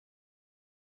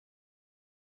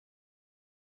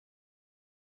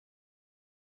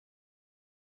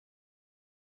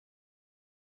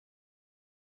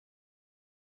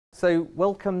So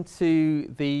welcome to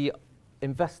the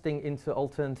Investing into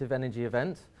Alternative Energy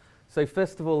event. So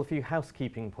first of all, a few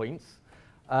housekeeping points.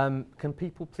 Can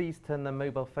people please turn their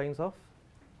mobile phones off?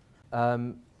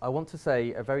 I want to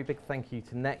say a very big thank you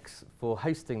to Nex for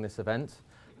hosting this event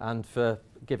and for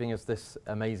giving us this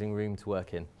amazing room to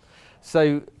work in.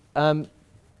 So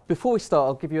before we start,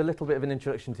 I'll give you a little bit of an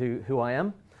introduction to who I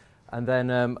am, and then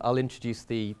I'll introduce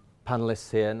the panelists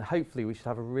here, and hopefully we should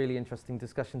have a really interesting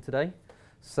discussion today.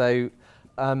 So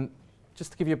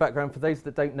just to give you a background, for those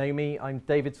that don't know me, I'm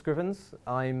David Scrivens.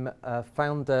 I'm a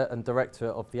founder and director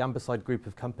of the Amberside group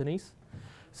of companies.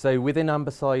 So within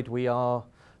Amberside, we are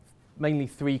mainly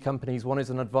three companies. One is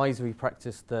an advisory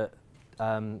practice that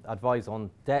advise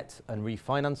on debt and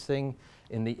refinancing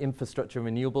in the infrastructure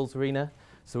and renewables arena.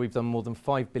 So we've done more than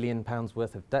 £5 billion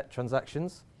worth of debt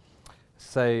transactions.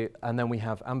 So, and then we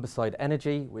have Amberside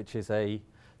Energy, which is a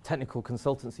technical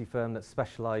consultancy firm that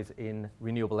specialise in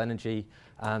renewable energy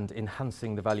and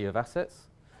enhancing the value of assets.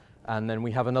 And then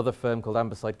we have another firm called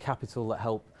Amberside Capital that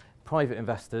help private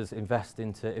investors invest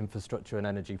into infrastructure and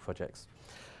energy projects.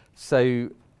 So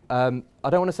I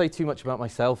don't want to say too much about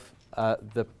myself.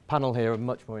 The panel here are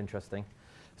much more interesting.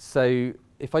 So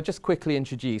if I just quickly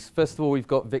introduce, first of all, we've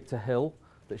got Victor Hill,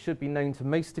 that should be known to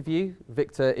most of you.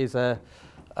 Victor is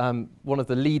one of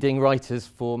the leading writers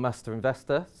for Master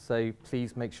Investor, so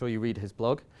please make sure you read his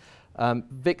blog.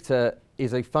 Victor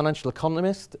is a financial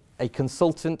economist, a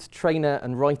consultant, trainer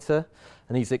and writer,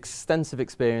 and he's extensive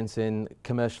experience in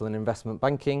commercial and investment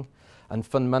banking and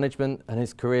fund management, and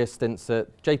his career stints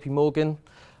at JP Morgan,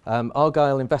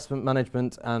 Argyle Investment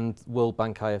Management and World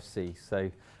Bank IFC. So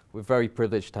we're very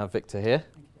privileged to have Victor here.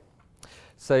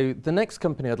 So the next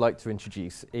company I'd like to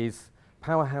introduce is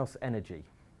PowerHouse Energy.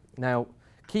 Now,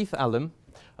 Keith Allen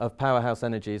of PowerHouse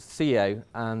Energy is CEO,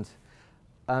 and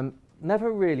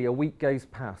never really a week goes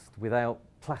past without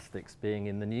plastics being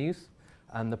in the news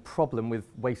and the problem with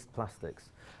waste plastics.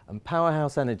 And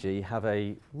PowerHouse Energy have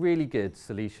a really good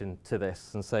solution to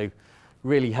this, and so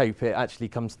really hope it actually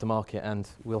comes to market, and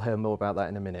we'll hear more about that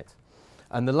in a minute.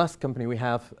 And the last company we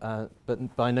have,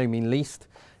 but by no means least,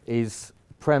 is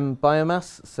Prem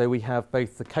Biomass. So we have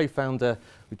both the co-founder,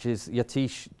 which is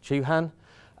Yatish Chauhan,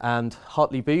 and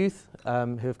Hartley Booth,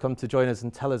 who have come to join us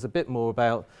and tell us a bit more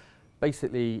about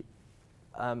basically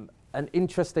an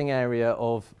interesting area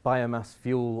of biomass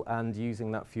fuel and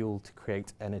using that fuel to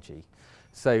create energy.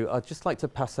 So I'd just like to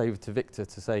pass over to Victor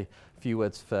to say a few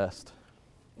words first.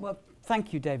 Well,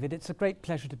 thank you, David. It's a great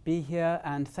pleasure to be here,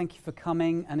 and thank you for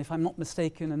coming. And if I'm not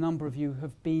mistaken, a number of you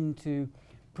have been to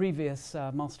previous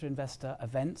Master Investor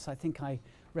events. I think I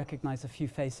recognize a few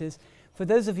faces. For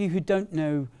those of you who don't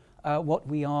know what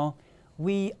we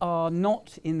are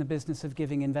not in the business of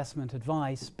giving investment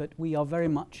advice, but we are very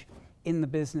much in the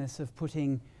business of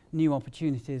putting new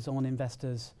opportunities on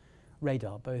investors'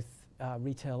 radar, both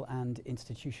retail and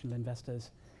institutional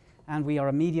investors. And we are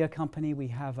a media company. We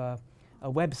have a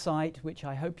website, which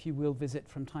I hope you will visit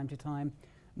from time to time,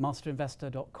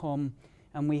 masterinvestor.com.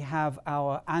 And we have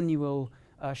our annual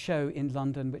show in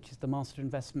London, which is the Master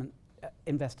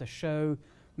Investor Show,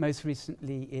 most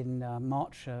recently in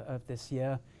March of this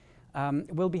year.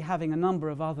 We'll be having a number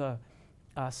of other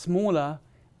smaller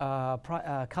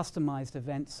customized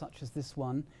events such as this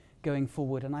one going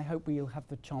forward, and I hope we'll have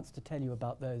the chance to tell you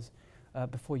about those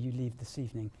before you leave this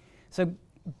evening. So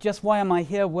just why am I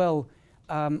here? Well,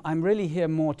 I'm really here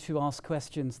more to ask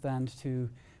questions than to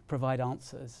provide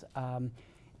answers.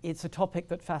 It's a topic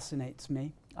that fascinates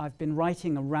me. I've been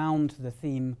writing around the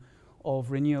theme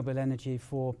of renewable energy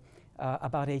for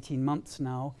about 18 months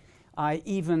now. I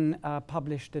even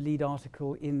published a lead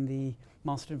article in the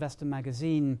Master Investor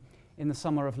magazine in the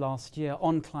summer of last year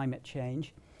on climate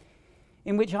change,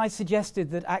 in which I suggested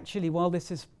that actually, while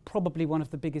this is probably one of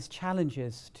the biggest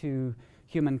challenges to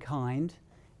humankind,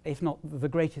 if not the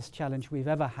greatest challenge we've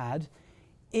ever had,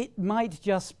 it might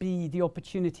just be the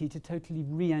opportunity to totally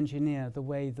re-engineer the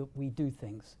way that we do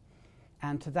things.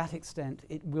 And to that extent,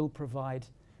 it will provide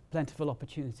plentiful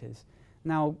opportunities.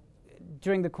 Now,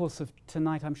 during the course of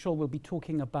tonight, I'm sure we'll be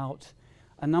talking about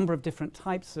a number of different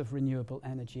types of renewable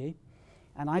energy.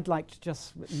 And I'd like to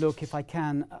just look, if I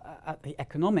can, at the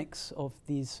economics of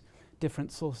these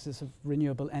different sources of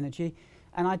renewable energy.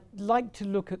 And I'd like to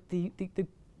look at the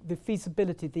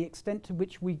feasibility, the extent to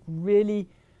which we really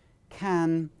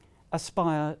can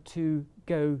aspire to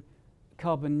go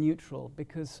carbon neutral,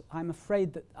 because I'm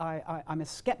afraid that I'm a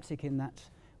skeptic in that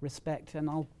respect, and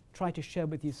I'll try to share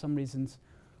with you some reasons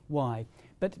why.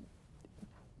 But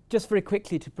just very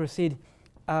quickly to proceed,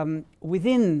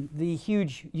 within the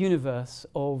huge universe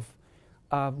of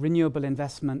renewable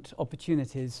investment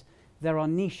opportunities, there are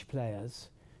niche players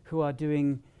who are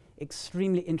doing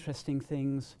extremely interesting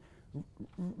things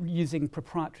using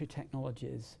proprietary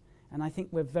technologies. And I think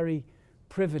we're very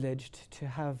privileged to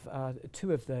have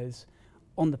two of those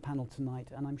on the panel tonight,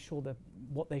 and I'm sure that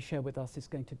what they share with us is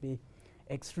going to be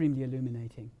extremely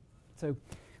illuminating. So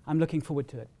I'm looking forward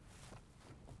to it.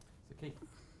 Okay.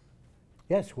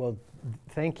 Yes, well,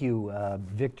 thank you.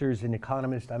 Victor's an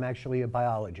economist. I'm actually a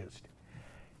biologist.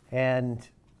 And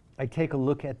I take a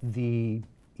look at the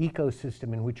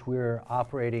ecosystem in which we're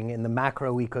operating and the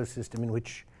macro ecosystem in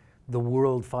which the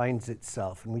world finds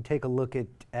itself. And we take a look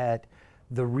at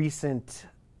the recent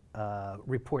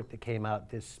report that came out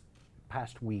this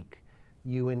past week,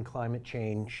 UN climate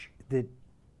change,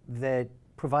 that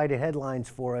provided headlines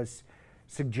for us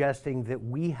suggesting that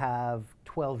we have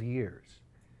 12 years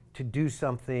to do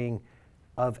something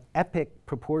of epic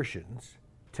proportions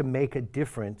to make a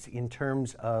difference in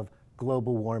terms of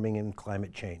global warming and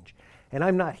climate change. And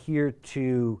I'm not here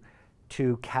to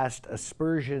cast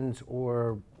aspersions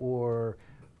or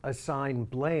assign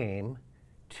blame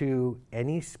to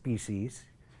any species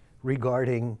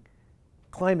regarding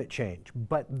climate change,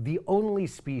 but the only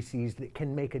species that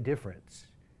can make a difference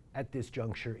at this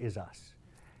juncture is us.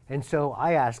 And so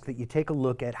I ask that you take a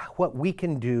look at what we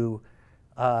can do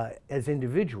as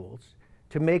individuals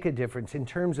to make a difference in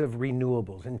terms of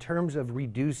renewables, in terms of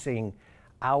reducing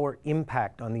our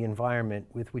impact on the environment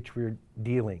with which we're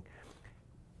dealing.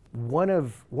 One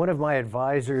of my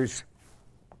advisors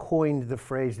coined the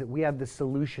phrase that we have the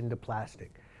solution to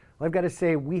plastic. Well, I've got to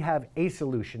say we have a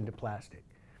solution to plastic,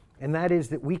 and that is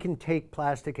that we can take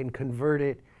plastic and convert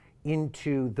it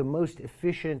into the most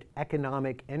efficient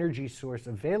economic energy source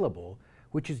available,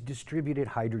 which is distributed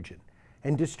hydrogen.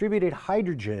 And distributed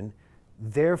hydrogen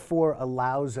therefore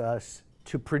allows us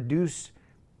to produce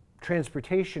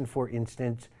transportation, for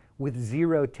instance, with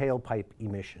zero tailpipe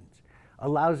emissions,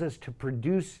 allows us to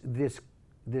produce this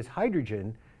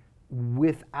hydrogen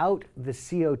without the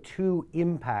CO2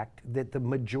 impact that the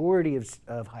majority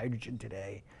of hydrogen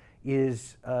today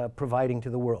is providing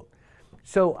to the world.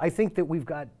 So I think that we've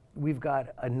got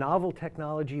a novel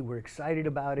technology. We're excited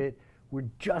about it. We're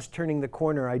just turning the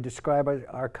corner. I describe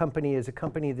our company as a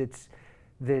company that's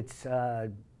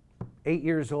 8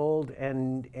 years old,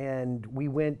 and we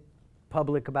went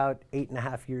public about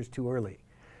 8.5 years too early.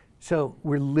 So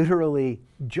we're literally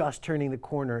just turning the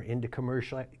corner into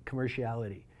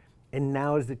commerciality. And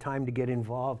now is the time to get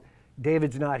involved.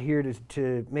 David's not here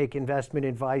to make investment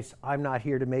advice. I'm not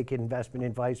here to make investment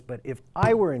advice. But if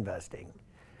I were investing,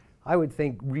 I would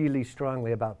think really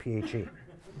strongly about PHE.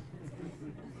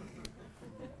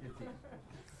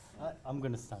 I'm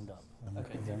going to stand up.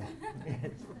 Okay.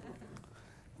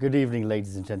 Good evening,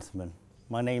 ladies and gentlemen.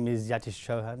 My name is Yatish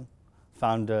Chauhan,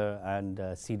 founder and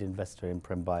seed investor in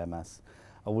Prem Biomass.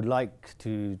 I would like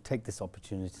to take this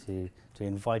opportunity to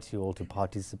invite you all to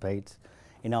participate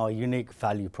in our unique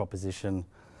value proposition.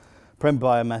 Prem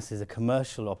Biomass is a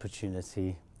commercial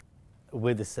opportunity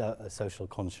with a social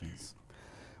conscience.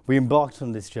 We embarked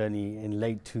on this journey in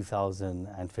late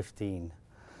 2015.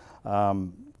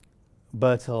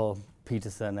 Bertel,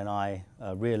 Peterson and I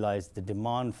realized the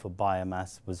demand for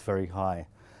biomass was very high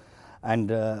and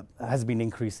has been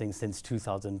increasing since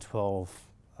 2012,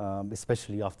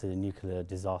 especially after the nuclear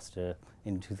disaster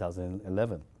in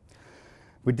 2011.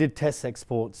 We did test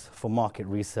exports for market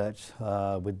research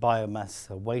with biomass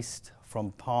waste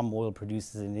from palm oil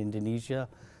producers in Indonesia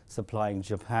supplying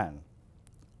Japan.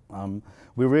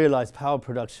 We realized power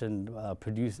producers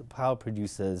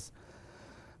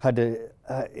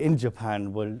in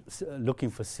Japan were looking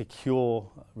for secure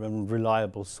and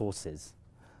reliable sources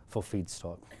for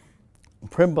feedstock.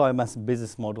 Prem Biomass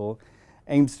business model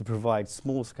aims to provide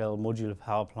small-scale modular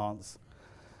power plants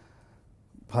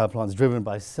driven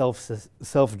by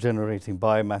self-generating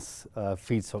biomass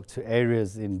feedstock to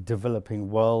areas in developing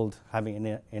world having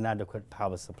an inadequate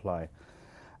power supply.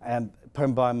 And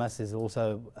Prem Biomass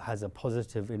also has a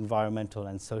positive environmental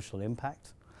and social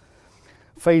impact.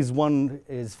 Phase 1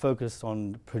 is focused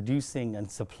on producing and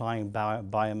supplying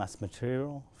biomass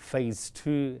material. Phase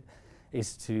 2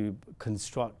 is to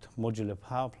construct modular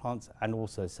power plants and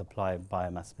also supply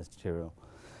biomass material.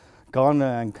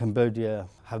 Ghana and Cambodia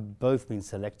have both been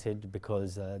selected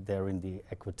because they're in the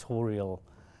equatorial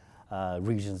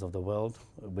regions of the world,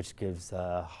 which gives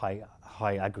high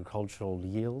agricultural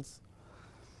yields.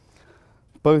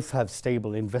 Both have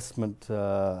stable investment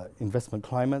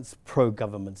climates,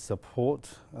 pro-government support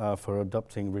for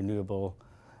adopting renewable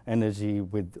energy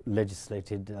with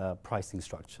legislated pricing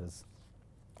structures.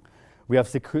 We have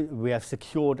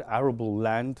secured arable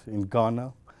land in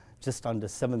Ghana, just under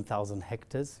 7,000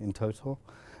 hectares in total,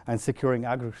 and securing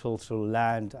agricultural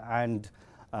land and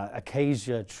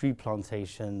acacia tree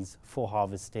plantations for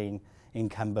harvesting in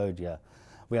Cambodia.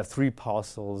 We have 3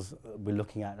 parcels we're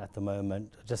looking at the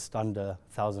moment, just under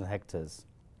 1,000 hectares.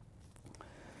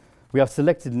 We have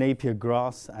selected napier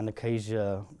grass and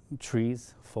acacia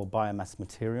trees for biomass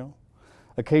material.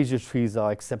 Acacia trees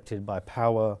are accepted by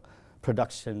power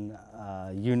production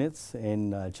units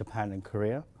in Japan and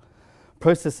Korea.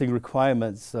 Processing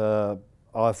requirements are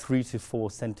 3 to 4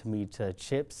 centimeter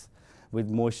chips with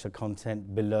moisture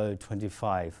content below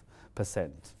 25%.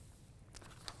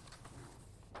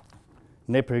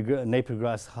 Napier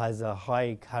grass has a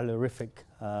high calorific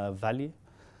value,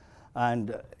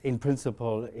 and in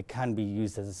principle it can be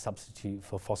used as a substitute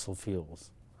for fossil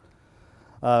fuels.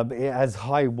 It has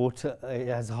high water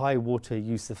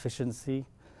use efficiency,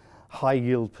 high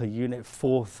yield per unit,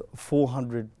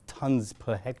 400 tons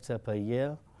per hectare per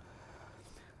year.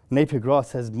 Napier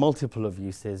grass has multiple of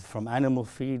uses, from animal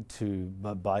feed to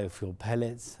biofuel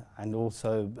pellets, and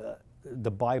also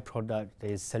the byproduct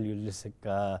is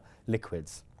cellulosic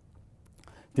liquids.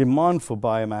 Demand for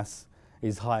biomass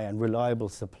is high and reliable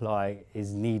supply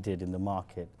is needed in the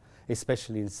market,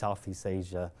 especially in Southeast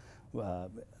Asia,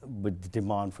 with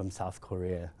demand from South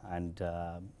Korea and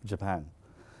Japan.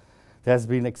 There has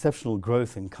been exceptional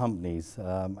growth in companies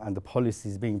and the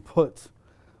policies being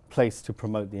placed to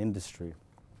promote the industry.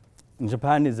 And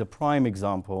Japan is a prime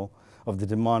example of the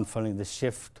demand following the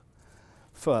shift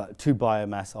to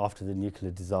biomass after the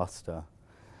nuclear disaster.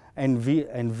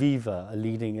 Enviva, a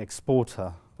leading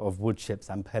exporter of wood chips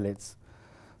and pellets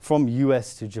from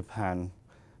US to Japan,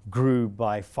 grew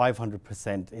by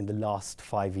 500% in the last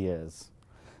 5 years.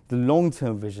 The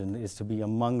long-term vision is to be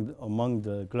among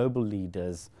the global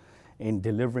leaders in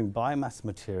delivering biomass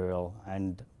material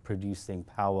and producing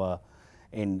power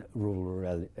in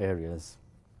rural areas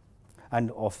and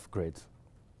off-grid.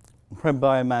 Prem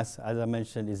Biomass, as I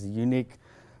mentioned, is a unique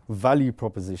value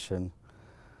proposition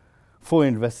for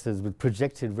investors with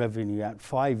projected revenue at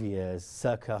 5 years,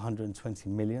 circa 120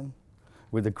 million,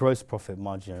 with a gross profit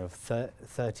margin of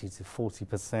 30 to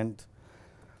 40%.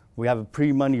 We have a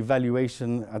pre-money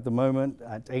valuation at the moment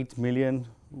at 8 million.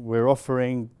 We're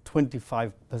offering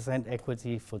 25%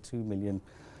 equity for $2 million.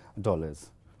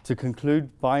 To conclude,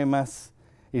 biomass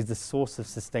is the source of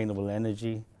sustainable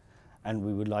energy, and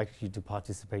we would like you to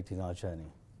participate in our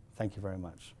journey. Thank you very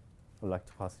much. I'd like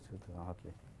to pass it to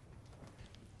Hartley.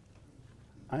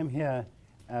 I'm here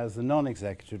as the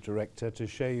non-executive director to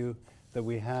show you that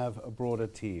we have a broader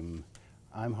team.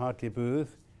 I'm Hartley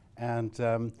Booth, and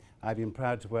I've been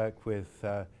proud to work with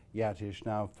Yatish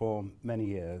now for many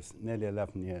years, nearly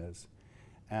 11 years.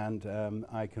 And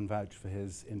I can vouch for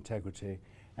his integrity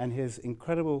and his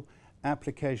incredible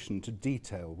application to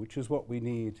detail, which is what we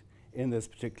need in this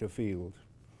particular field.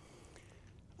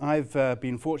 I've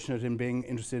been fortunate in being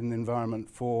interested in the environment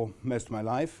for most of my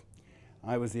life.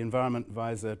 I was the environment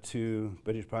advisor to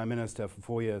British Prime Minister for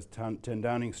 4 years, 10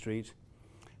 Downing Street,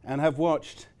 and have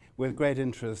watched with great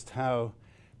interest how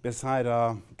beside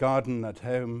our garden at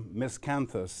home,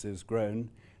 miscanthus is grown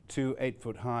to 8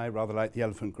 foot high, rather like the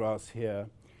elephant grass here.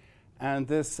 And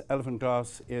this elephant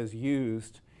grass is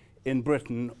used in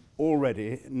Britain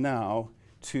already now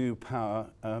to power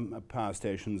power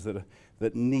stations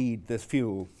that need this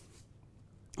fuel.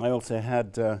 I also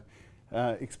had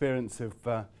experience of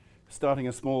starting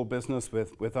a small business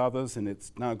with others, and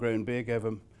it's now grown big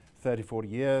over 30, 40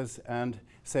 years. And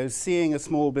so seeing a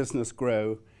small business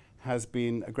grow has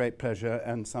been a great pleasure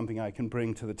and something I can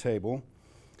bring to the table.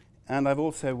 And I've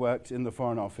also worked in the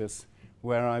Foreign Office,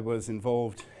 where I was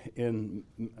involved in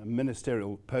a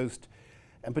ministerial post,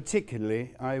 and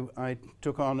particularly I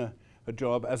took on a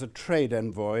job as a trade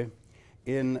envoy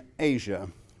in Asia,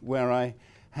 where I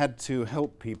had to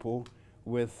help people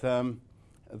with the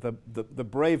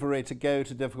bravery to go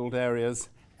to difficult areas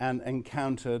and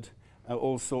encountered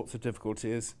all sorts of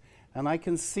difficulties. And I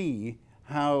can see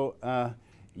how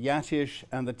Yatish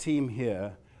and the team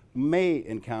here may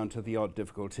encounter the odd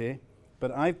difficulty,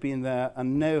 but I've been there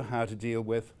and know how to deal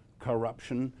with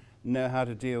corruption, know how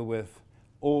to deal with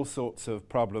all sorts of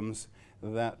problems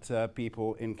that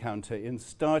people encounter in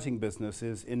starting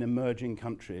businesses in emerging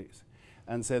countries.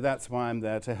 And so that's why I'm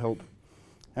there to help.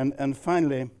 And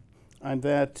finally, I'm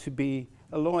there to be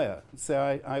a lawyer.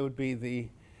 So I would be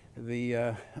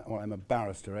well, I'm a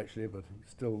barrister actually, but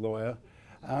still a lawyer.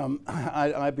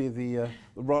 I'd be the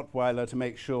Rottweiler to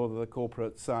make sure that the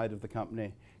corporate side of the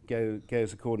company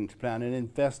goes according to plan and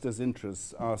investors'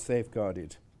 interests are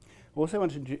safeguarded. I also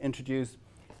want to introduce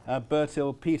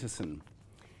Bertil Peterson.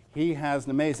 He has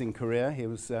an amazing career. He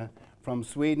was from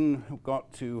Sweden,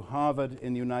 got to Harvard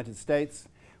in the United States,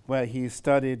 where he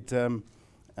studied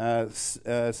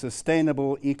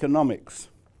sustainable economics.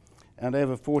 And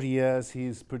over 40 years,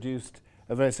 he's produced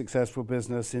a very successful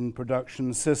business in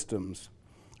production systems.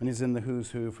 And he's in the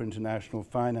who's who for international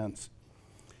finance.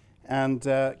 And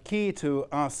key to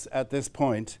us at this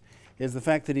point is the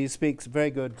fact that he speaks very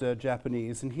good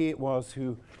Japanese. And he it was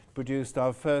who produced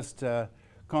our first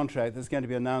contract that's going to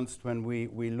be announced when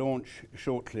we launch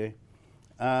shortly.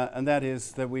 And that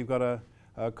is that we've got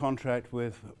a contract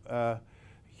with a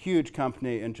huge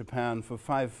company in Japan for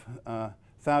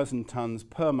 5,000 tons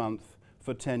per month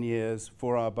for 10 years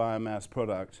for our biomass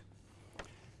product.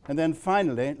 And then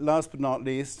finally, last but not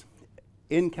least,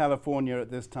 in California at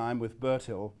this time with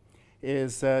Bertil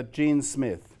is Jean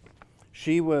Smith.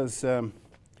 She was,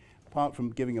 apart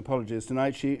from giving apologies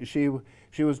tonight,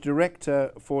 she was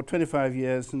director for 25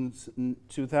 years since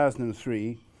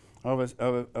 2003 of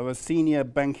a senior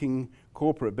banking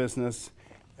corporate business,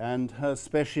 and her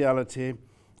speciality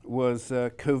was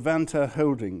Covanta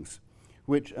Holdings,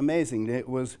 which amazingly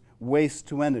was waste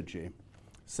to energy.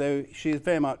 So she's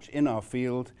very much in our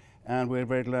field, and we're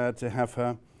very glad to have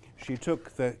her. She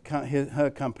took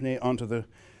her company onto the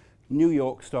New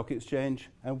York Stock Exchange,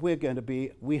 and we're going to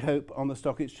be, we hope, on the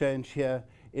stock exchange here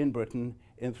in Britain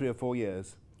in 3 or 4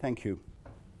 years. Thank you.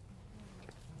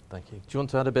 Thank you. Do you want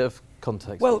to add a bit of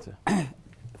context? Well,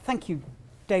 thank you,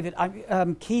 David.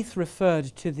 Keith referred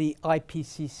to the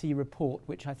IPCC report,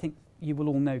 which I think you will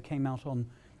all know came out on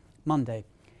Monday.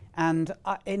 And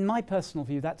in my personal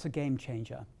view, that's a game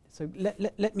changer. So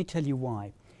let me tell you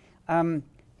why.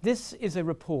 This is a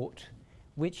report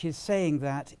which is saying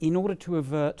that in order to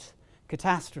avert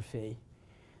catastrophe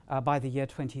by the year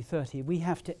 2030, we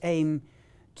have to aim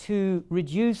to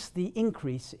reduce the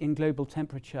increase in global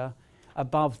temperature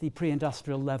above the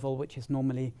pre-industrial level, which is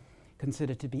normally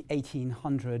considered to be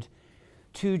 1800,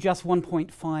 to just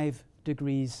 1.5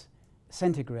 degrees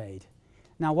centigrade.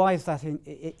 Now, why is that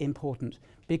important?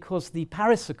 Because the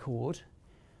Paris Accord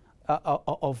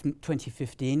of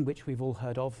 2015, which we've all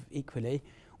heard of equally,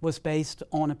 was based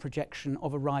on a projection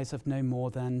of a rise of no more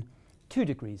than 2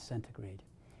 degrees centigrade.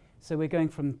 So we're going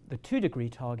from the 2-degree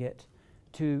target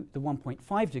to the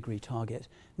 1.5 degree target.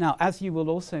 Now, as you will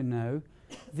also know,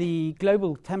 the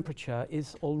global temperature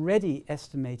is already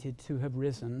estimated to have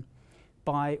risen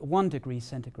by 1 degree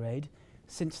centigrade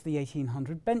since the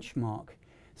 1800 benchmark.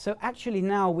 So actually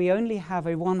now we only have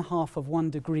a 1/2 of 1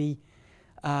 degree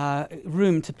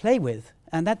room to play with,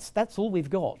 and that's all we've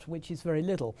got, which is very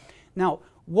little. Now,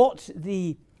 what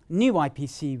the new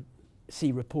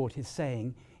IPCC report is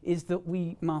saying is that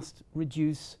we must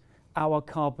reduce our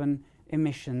carbon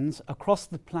emissions across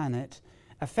the planet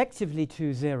effectively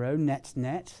to zero,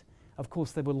 net. Of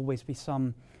course, there will always be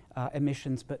some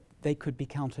emissions, but they could be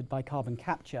countered by carbon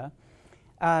capture,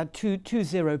 to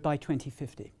zero by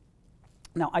 2050.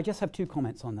 Now, I just have 2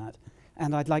 comments on that,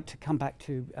 and I'd like to come back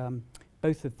to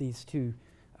both of these 2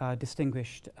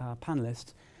 distinguished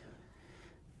panelists.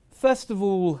 First of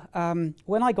all,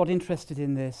 when I got interested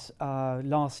in this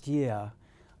last year,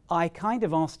 I kind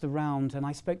of asked around and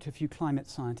I spoke to a few climate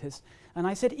scientists, and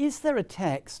I said, is there a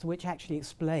text which actually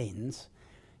explains,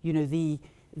 you know, the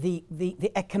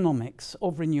economics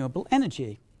of renewable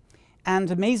energy?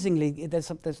 And amazingly,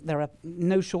 there are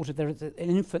no short of, there is an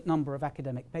infinite number of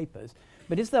academic papers,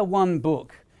 but is there one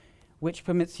book which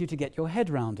permits you to get your head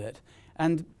around it?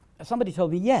 And somebody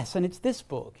told me yes, and it's this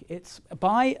book. It's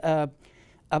by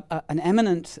an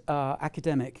eminent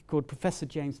academic called Professor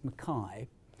James Mackay,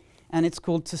 and it's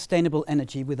called Sustainable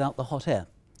Energy Without the Hot Air,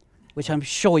 which I'm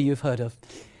sure you've heard of.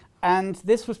 And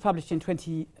this was published in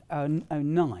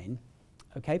 2009,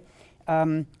 okay?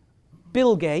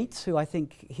 Bill Gates, who I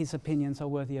think his opinions are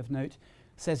worthy of note,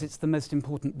 says it's the most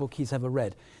important book he's ever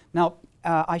read. Now,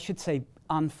 I should say,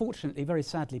 unfortunately, very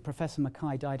sadly, Professor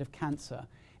Mackay died of cancer,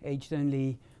 aged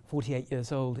only 48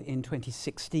 years old in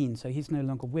 2016, so he's no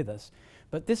longer with us.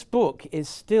 But this book is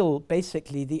still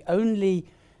basically the only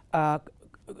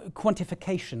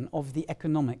quantification of the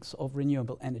economics of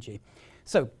renewable energy.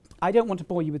 So I don't want to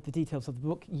bore you with the details of the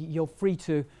book. You're free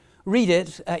to read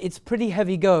it. It's pretty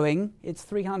heavy going. It's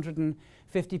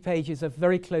 350 pages of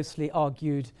very closely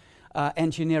argued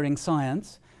engineering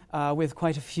science with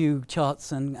quite a few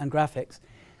charts and graphics.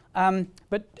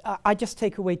 But I just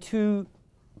take away 2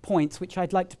 points which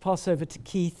I'd like to pass over to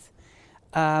Keith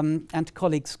and to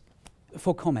colleagues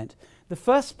for comment. The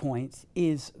first point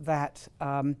is that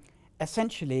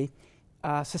essentially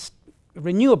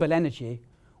renewable energy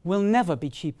will never be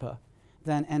cheaper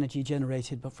than energy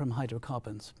generated from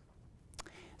hydrocarbons.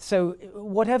 So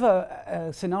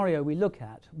whatever scenario we look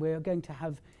at, we're going to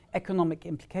have economic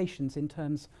implications in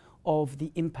terms of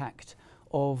the impact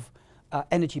of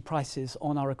energy prices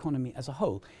on our economy as a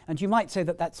whole. And you might say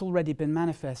that that's already been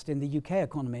manifest in the UK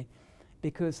economy,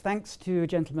 because thanks to a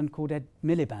gentleman called Ed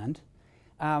Miliband,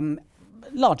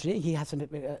 largely, he has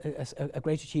a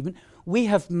great achievement, we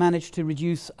have managed to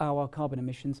reduce our carbon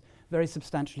emissions very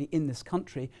substantially in this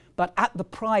country, but at the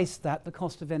price that the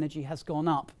cost of energy has gone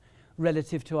up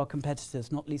relative to our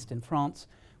competitors, not least in France,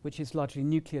 which is largely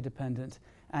nuclear dependent,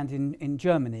 and in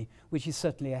Germany, which is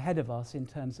certainly ahead of us in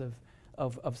terms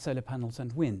of solar panels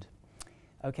and wind.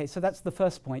 Okay, so that's the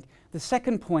first point. The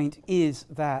second point is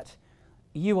that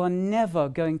you are never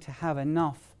going to have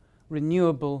enough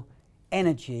renewable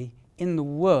energy in the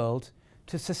world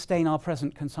to sustain our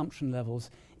present consumption levels,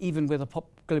 even with a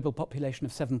global population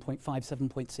of 7.5,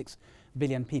 7.6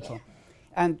 billion people.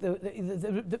 And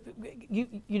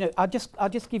I'll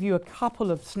just give you a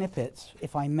couple of snippets,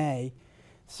 if I may.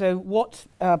 So what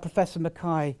Professor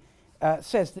Mackay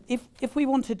says, that if we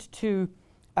wanted to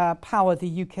power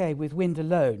the UK with wind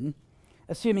alone,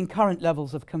 assuming current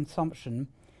levels of consumption,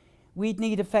 we'd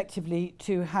need effectively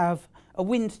to have a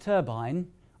wind turbine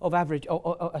of average,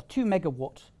 or a 2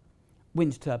 megawatt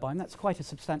wind turbine, that's quite a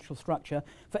substantial structure,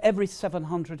 for every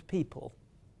 700 people.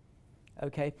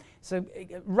 Okay, so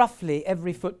roughly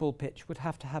every football pitch would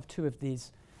have to have 2 of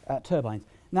these turbines.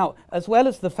 Now, as well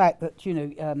as the fact that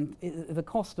the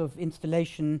cost of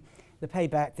installation, the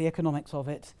payback, the economics of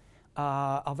it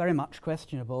are very much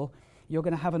questionable, you're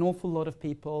going to have an awful lot of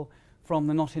people from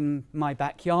the Not in My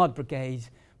Backyard brigade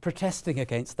protesting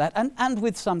against that, and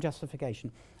with some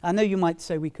justification. I know you might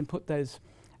say we can put those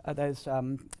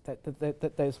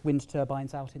wind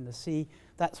turbines out in the sea.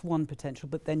 That's one potential,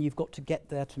 but then you've got to get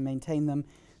there to maintain them.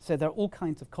 So there are all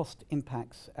kinds of cost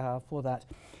impacts for that.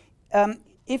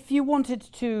 If you wanted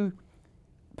to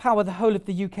power the whole of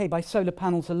the UK by solar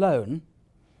panels alone,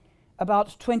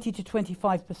 about 20 to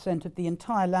 25% of the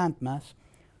entire land mass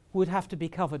would have to be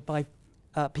covered by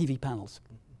PV panels.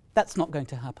 That's not going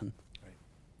to happen.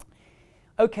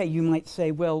 Okay, you might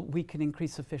say, well, we can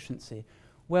increase efficiency.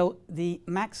 Well, the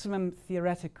maximum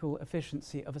theoretical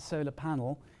efficiency of a solar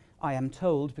panel, I am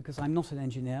told, because I'm not an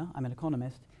engineer, I'm an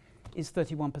economist, is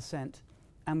 31%,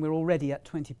 and we're already at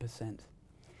 20%.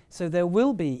 So there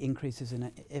will be increases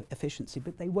in efficiency,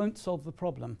 but they won't solve the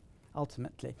problem,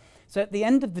 ultimately. So at the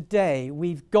end of the day,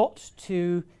 we've got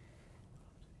to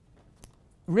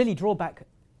really draw back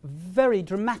very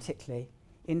dramatically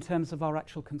in terms of our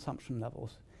actual consumption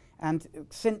levels. And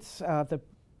since the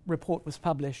report was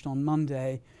published on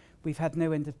Monday, we've had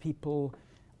no end of people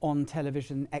on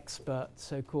television, experts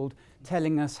so-called,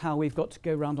 telling us how we've got to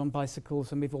go around on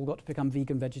bicycles and we've all got to become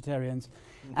vegan vegetarians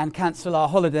and cancel our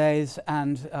holidays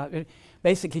and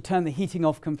basically turn the heating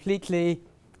off completely,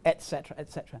 etc.,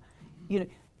 etc. You know,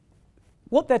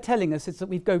 what they're telling us is that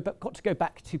we've got to go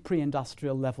back to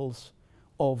pre-industrial levels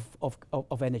of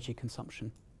energy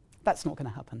consumption. That's not going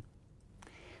to happen.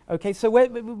 Okay, so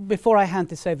before I hand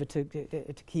this over to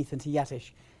Keith and to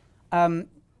Yatish,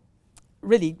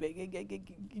 really,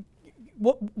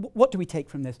 what do we take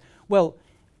from this? Well,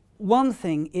 one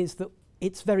thing is that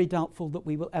it's very doubtful that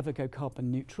we will ever go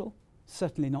carbon neutral,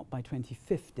 certainly not by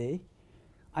 2050.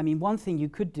 I mean, one thing you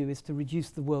could do is to reduce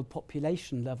the world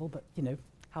population level, but, you know,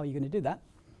 how are you going to do that?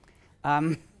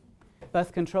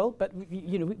 Birth control, but,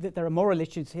 you know, there are moral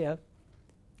issues here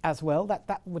as well.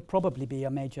 That would probably be a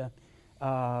major...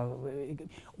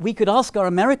 we could ask our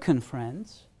American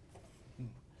friends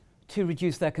to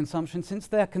reduce their consumption, since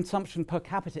their consumption per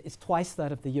capita is twice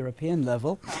that of the European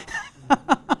level.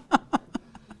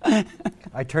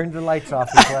 I turned the lights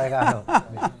off before I got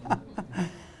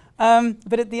home.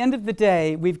 But at the end of the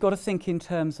day, we've got to think in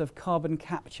terms of carbon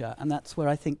capture, and that's where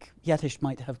I think Yatish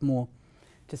might have more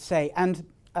to say. And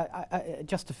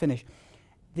just to finish,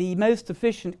 the most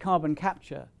efficient carbon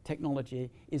capture technology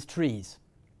is trees.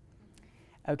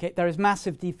 Okay, there is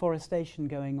massive deforestation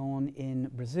going on in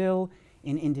Brazil,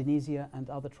 in Indonesia and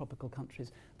other tropical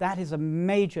countries. That is a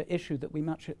major issue that we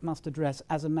must address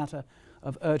as a matter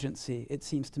of urgency, it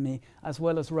seems to me, as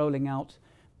well as rolling out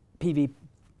PV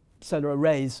solar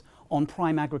arrays on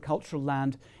prime agricultural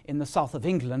land in the south of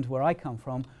England, where I come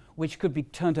from, which could be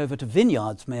turned over to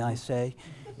vineyards, may I say,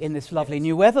 in this lovely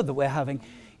new weather that we're having.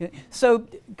 So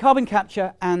carbon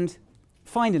capture, and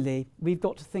finally, we've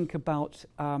got to think about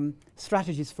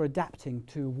strategies for adapting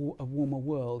to a warmer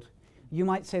world. You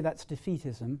might say that's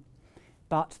defeatism,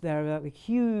 but there are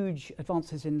huge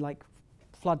advances in like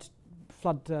flood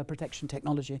protection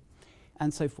technology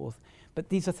and so forth. But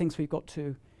these are things we've got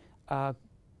to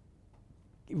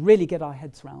really get our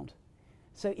heads around.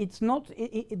 So it's not,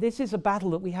 this is a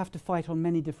battle that we have to fight on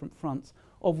many different fronts,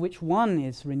 of which one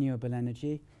is renewable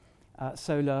energy,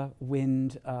 solar,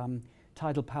 wind,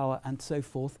 tidal power and so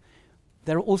forth.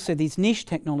 There are also these niche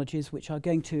technologies which are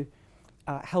going to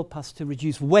help us to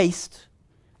reduce waste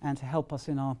and to help us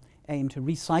in our aim to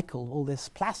recycle all this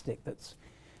plastic that's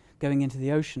going into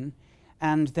the ocean.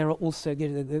 And there are also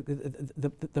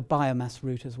the biomass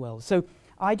route as well. So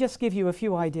I just give you a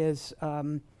few ideas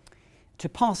to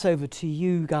pass over to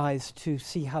you guys to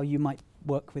see how you might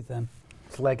work with them.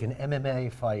 It's like an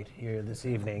MMA fight here this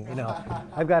evening. You know,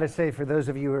 I've got to say, for those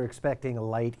of you who are expecting a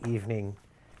light evening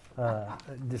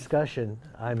discussion,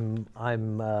 I'm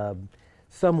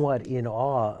somewhat in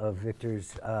awe of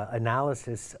Victor's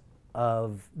analysis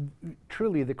of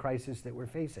truly the crisis that we're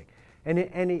facing. And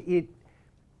it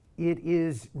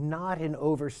is not an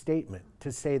overstatement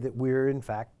to say that we're in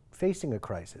fact facing a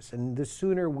crisis. And the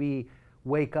sooner we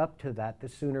wake up to that, the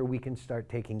sooner we can start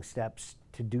taking steps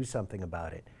to do something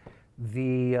about it.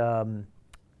 The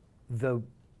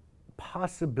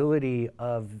possibility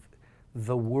of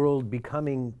the world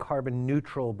becoming carbon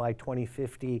neutral by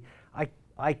 2050,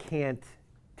 I can't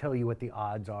tell you what the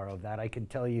odds are of that. I can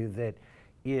tell you that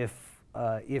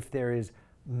if there is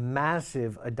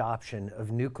massive adoption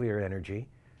of nuclear energy,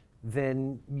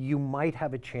 then you might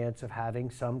have a chance of having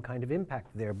some kind of impact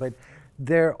there. But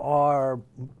there are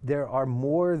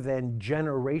more than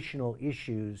generational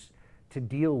issues to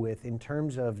deal with in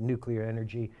terms of nuclear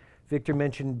energy. Victor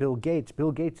mentioned Bill Gates.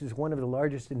 Bill Gates is one of the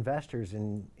largest investors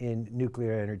in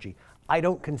nuclear energy. I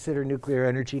don't consider nuclear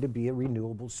energy to be a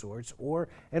renewable source or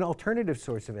an alternative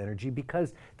source of energy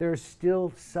because there are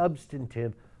still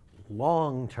substantive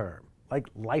long-term, like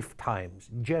lifetimes,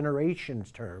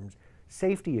 generations terms,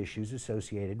 safety issues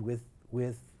associated with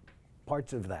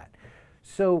parts of that.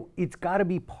 So it's got to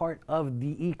be part of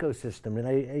the ecosystem. And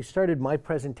I started my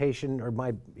presentation or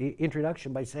my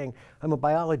introduction by saying I'm a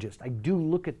biologist. I do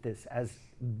look at this as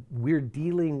we're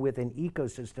dealing with an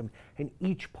ecosystem and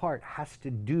each part has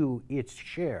to do its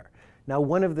share. Now,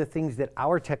 one of the things that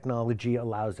our technology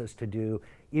allows us to do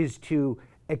is to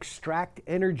extract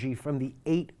energy from the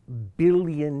 8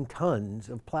 billion tons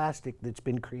of plastic that's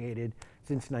been created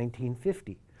since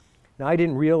 1950. Now, I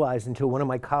didn't realize until one of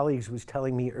my colleagues was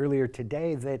telling me earlier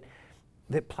today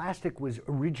that plastic was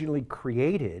originally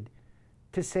created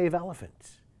to save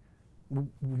elephants.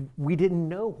 We didn't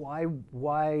know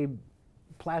why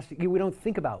plastic, we don't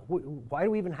think about, why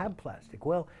do we even have plastic?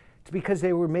 Well, it's because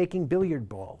they were making billiard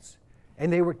balls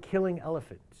and they were killing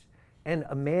elephants. And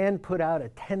a man put out a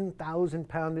 10,000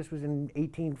 pound, this was in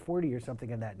 1840 or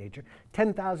something of that nature,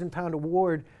 10,000 pound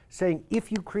award saying,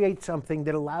 if you create something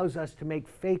that allows us to make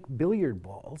fake billiard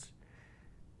balls,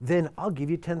 then I'll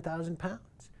give you 10,000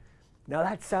 pounds. Now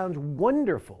that sounds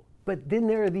wonderful, but then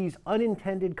there are these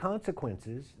unintended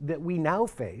consequences that we now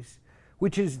face,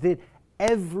 which is that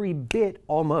every bit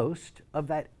almost of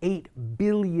that 8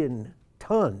 billion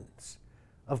tons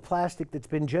of plastic that's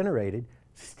been generated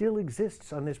still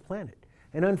exists on this planet.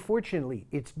 And unfortunately,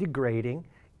 it's degrading,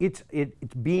 it's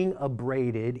being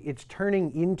abraded, it's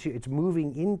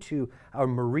moving into our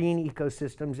marine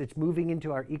ecosystems, it's moving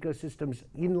into our ecosystems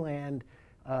inland,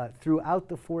 throughout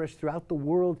the forest, throughout the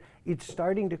world. It's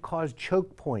starting to cause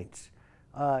choke points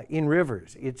in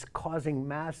rivers. It's causing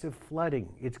massive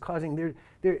flooding. It's causing,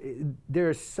 there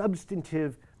are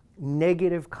substantive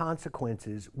negative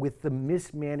consequences with the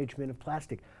mismanagement of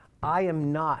plastic. I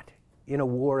am not in a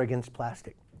war against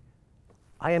plastic.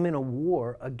 I am in a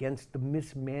war against the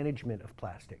mismanagement of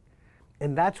plastic.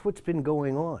 And that's what's been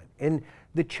going on. And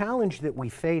the challenge that we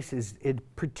face is,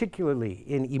 particularly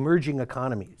in emerging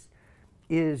economies,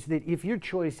 is that if your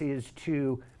choice is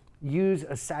to use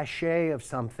a sachet of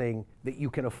something that you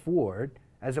can afford,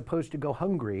 as opposed to go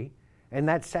hungry, and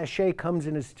that sachet comes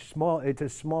in it's a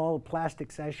small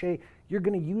plastic sachet, you're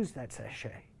going to use that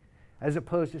sachet. As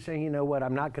opposed to saying, you know what,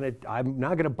 I'm not going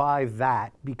to buy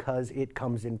that because it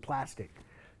comes in plastic.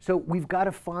 So we've got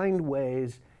to find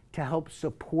ways to help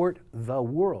support the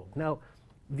world. Now,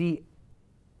 the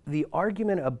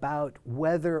argument about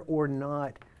whether or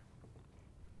not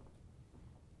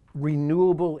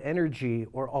renewable energy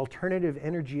or alternative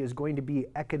energy is going to be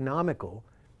economical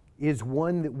is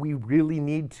one that we really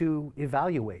need to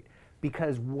evaluate,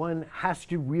 because one has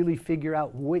to really figure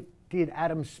out what did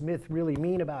Adam Smith really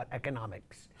mean about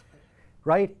economics,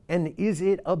 right? And is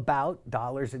it about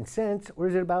dollars and cents, or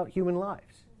is it about human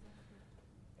lives?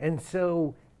 And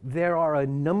so there are a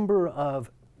number of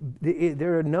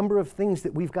things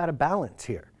that we've got to balance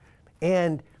here.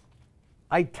 And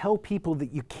I tell people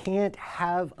that you can't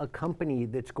have a company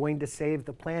that's going to save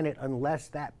the planet unless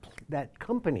that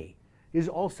company is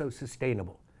also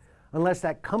sustainable, unless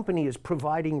that company is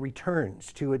providing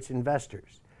returns to its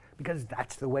investors. Because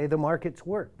that's the way the markets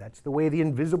work. That's the way the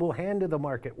invisible hand of the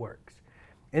market works.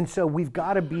 And so we've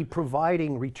got to be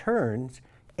providing returns,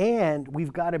 and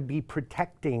we've got to be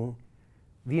protecting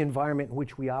the environment in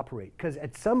which we operate. Because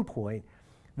at some point,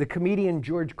 the comedian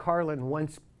George Carlin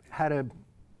once had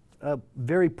a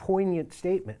very poignant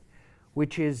statement,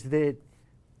 which is that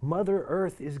Mother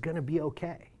Earth is going to be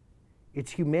okay.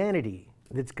 It's humanity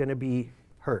that's going to be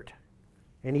hurt.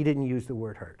 And he didn't use the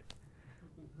word hurt.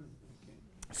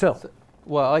 So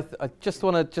well, I just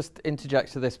want to just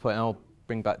interject to this point, and I'll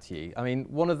bring back to you. I mean,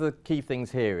 one of the key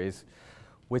things here is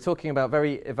we're talking about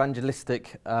very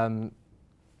evangelistic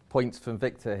points from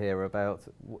Victor here about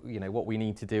what we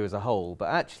need to do as a whole, but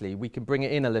actually we can bring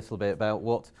it in a little bit about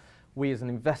what we as an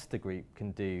investor group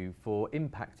can do for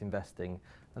impact investing,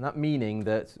 and that meaning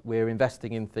that we're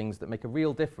investing in things that make a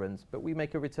real difference, but we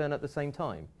make a return at the same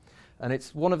time. And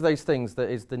it's one of those things that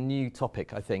is the new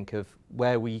topic, I think, of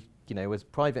where we, as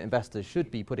private investors should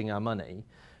be putting our money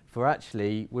for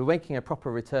actually, we're making a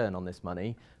proper return on this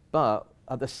money, but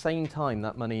at the same time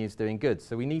that money is doing good.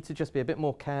 So we need to just be a bit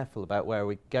more careful about where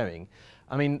we're going.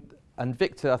 I mean, and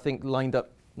Victor, I think, lined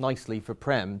up nicely for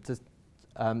Prem to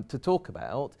talk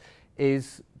about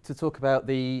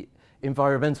the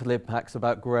environmental impacts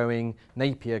about growing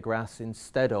Napier grass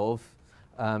instead of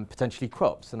potentially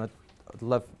crops. And I'd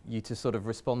love you to sort of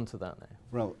respond to that now.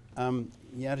 Well,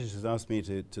 Yadish has asked me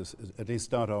to at least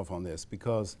start off on this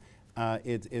because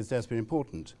it is desperately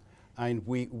important. And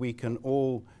we can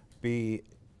all we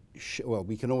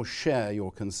can all share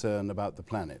your concern about the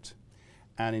planet.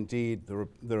 And indeed,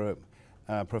 there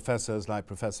are professors like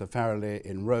Professor Farrelly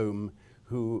in Rome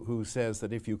who says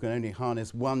that if you can only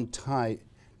harness one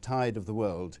tide of the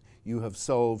world, you have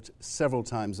solved several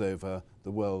times over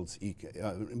the world's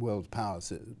power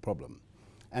problem.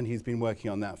 And he's been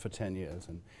working on that for 10 years.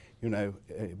 And,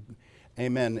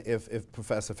 amen if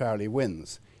Professor Farrelly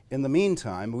wins. In the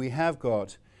meantime, we have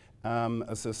got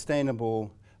a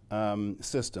sustainable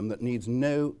system that needs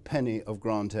no penny of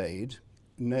grant aid.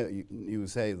 No, you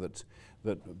say that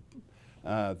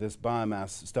this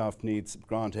biomass stuff needs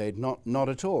grant aid. Not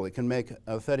at all. It can make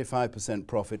a 35%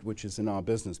 profit, which is in our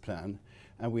business plan,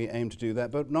 and we aim to do that.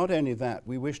 But not only that,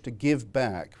 we wish to give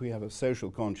back. We have a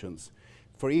social conscience.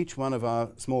 For each one of our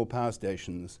small power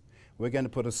stations, we're going to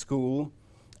put a school,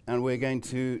 and we're going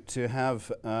to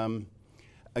have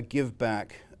a give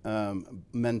back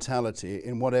mentality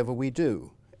in whatever we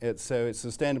do. So it's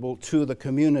sustainable to the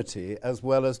community as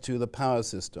well as to the power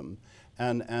system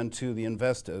and to the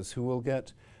investors who will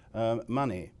get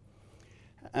money.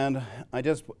 And I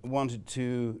just wanted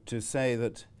to say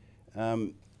that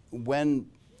when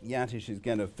Yatish is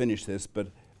going to finish this, but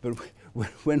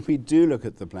when we do look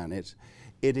at the planet,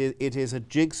 it is a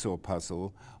jigsaw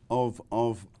puzzle of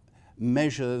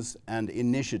measures and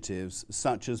initiatives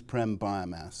such as Prem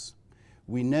Biomass.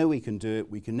 We know we can do it,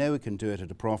 we know we can do it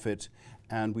at a profit,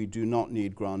 and we do not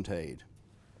need grant aid.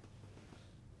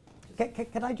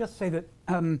 Can I just say that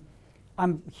I'm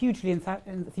hugely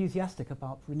enthusiastic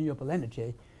about renewable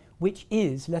energy, which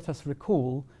is, let us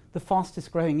recall, the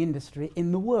fastest growing industry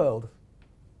in the world.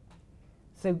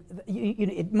 So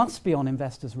it must be on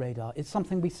investors' radar. It's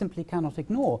something we simply cannot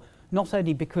ignore, not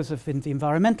only because of the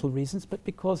environmental reasons, but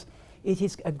because it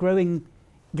is a growing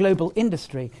global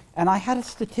industry. And I had a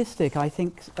statistic, I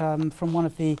think, from one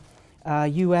of the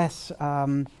US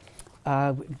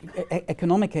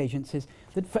economic agencies,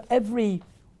 that for every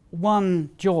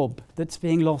one job that's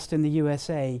being lost in the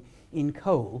USA in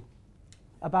coal,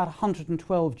 about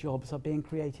 112 jobs are being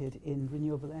created in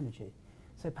renewable energy.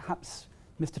 So perhaps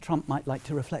Mr. Trump might like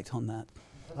to reflect on that.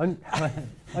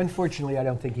 Unfortunately, I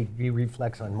don't think he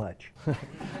reflects on much.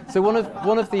 So one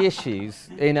of the issues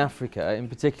in Africa in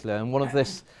particular, and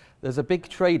there's a big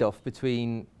trade-off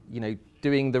between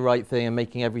doing the right thing and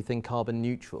making everything carbon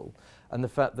neutral, and the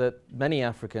fact that many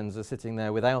Africans are sitting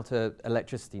there without an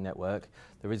electricity network.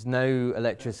 There is no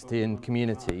electricity in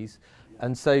communities,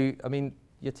 and so I mean,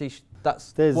 Yatish,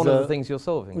 that's one of the things you're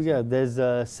solving. Yeah,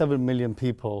 there's 7 million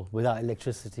people without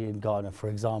electricity in Ghana, for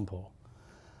example.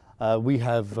 We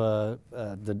have the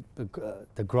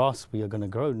grass we are going to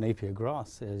grow, Napier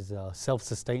grass, is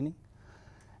self-sustaining.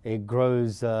 It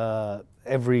grows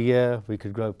every year. We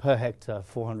could grow per hectare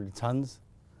 400 tons.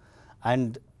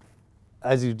 And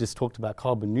as you just talked about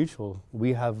carbon neutral,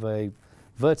 we have a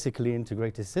vertically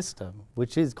integrated system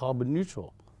which is carbon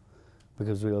neutral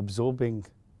because we're absorbing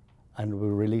and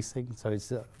we're releasing, so it's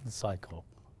the cycle.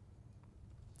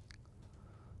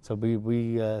 So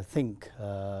we think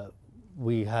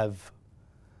we have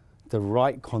the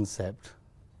right concept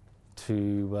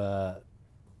to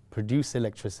produce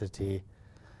electricity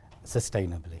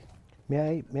sustainably.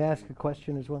 May I ask a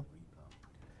question as well?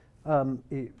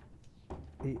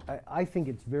 I think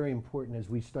it's very important as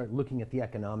we start looking at the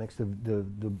economics,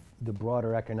 the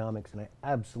broader economics, and I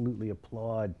absolutely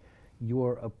applaud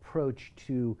your approach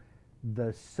to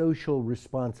the social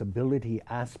responsibility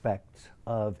aspects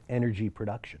of energy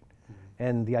production.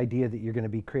 And the idea that you're going to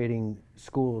be creating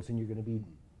schools and you're going to be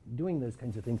doing those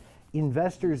kinds of things.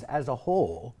 Investors as a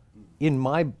whole, in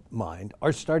my mind,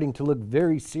 are starting to look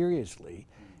very seriously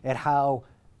at how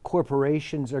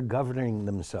corporations are governing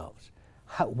themselves.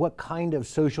 What kind of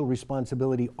social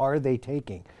responsibility are they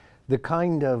taking? The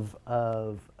kind of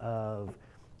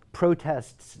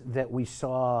protests that we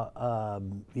saw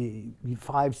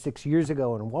 5, 6 years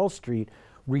ago on Wall Street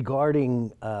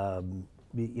regarding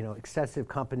excessive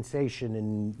compensation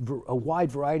and a wide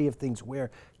variety of things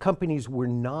where companies were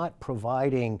not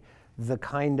providing the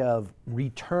kind of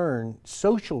return,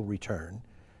 social return,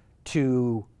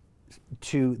 to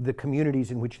the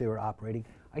communities in which they were operating.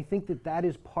 I think that that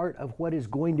is part of what is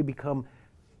going to become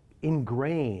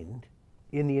ingrained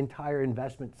in the entire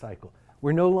investment cycle.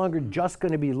 We're no longer just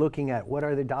going to be looking at what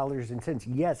are the dollars and cents.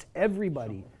 Yes,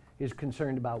 everybody is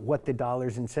concerned about what the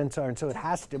dollars and cents are, and so it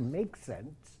has to make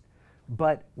sense.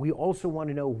 But we also want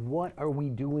to know, what are we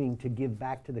doing to give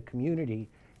back to the community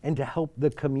and to help the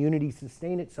community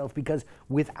sustain itself, because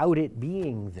without it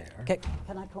being there... Okay,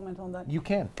 can I comment on that? You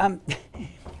can.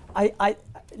 I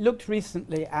looked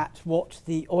recently at what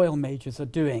the oil majors are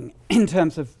doing in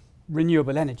terms of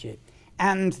renewable energy,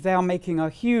 and they are making a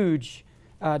huge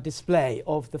display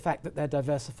of the fact that they're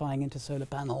diversifying into solar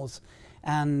panels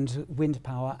and wind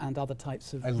power and other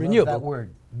types of renewable. I love that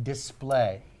word,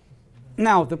 display.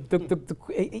 Now,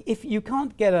 if you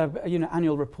can't get a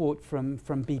annual report from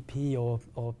BP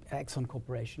or Exxon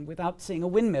Corporation without seeing a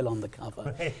windmill on the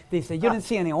cover, they say you didn't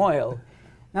see any oil.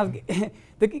 Now,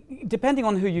 depending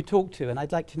on who you talk to, and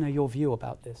I'd like to know your view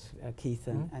about this, Keith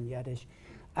and Yadish,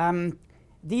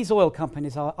 these oil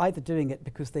companies are either doing it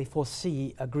because they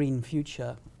foresee a green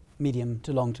future, medium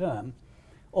to long term,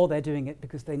 or they're doing it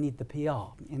because they need the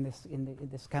PR in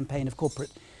this campaign of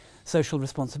corporate social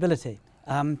responsibility.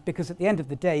 Because at the end of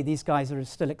the day, these guys are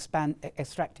still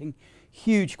extracting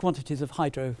huge quantities of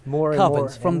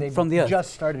hydrocarbons from the earth.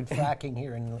 Just started fracking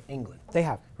here in England. They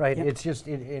have. Right, Yep. it's just,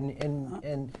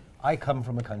 and I come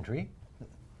from a country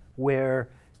where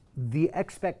the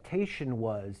expectation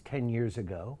was 10 years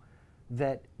ago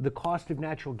that the cost of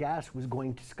natural gas was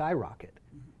going to skyrocket.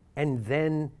 And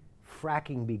then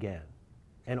fracking began.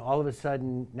 And all of a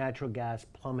sudden, natural gas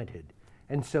plummeted.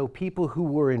 And so people who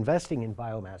were investing in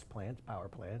biomass plants, power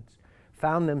plants,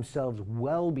 found themselves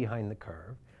well behind the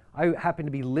curve. I happen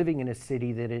to be living in a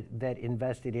city that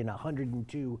invested in a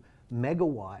 102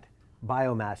 megawatt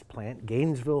biomass plant,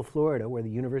 Gainesville, Florida, where the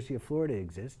University of Florida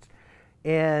exists.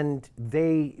 And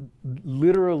they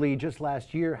literally just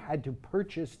last year had to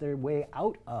purchase their way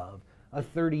out of a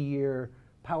 30-year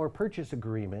power purchase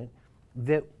agreement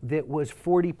that was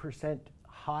 40%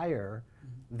 higher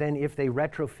than if they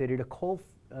retrofitted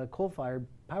a coal-fired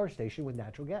power station with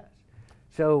natural gas.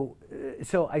 So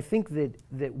I think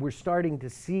that we're starting to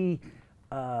see,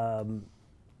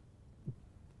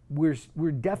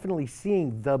 we're definitely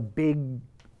seeing the big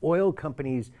oil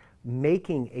companies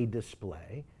making a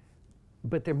display,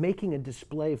 but they're making a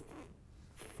display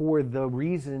for the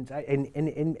reasons,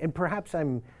 and perhaps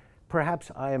I'm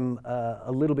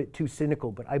a little bit too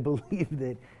cynical, but I believe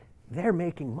that they're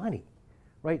making money.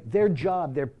 Right? Their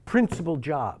job, their principal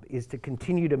job, is to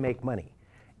continue to make money.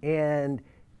 And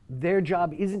their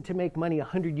job isn't to make money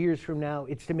 100 years from now,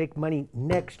 it's to make money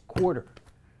next quarter.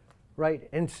 Right?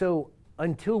 And so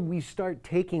until we start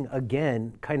taking,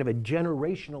 again, kind of a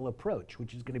generational approach,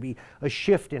 which is going to be a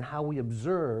shift in how we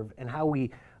observe and how we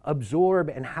absorb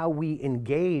and how we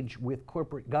engage with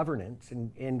corporate governance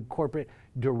and corporate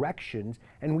directions,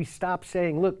 and we stop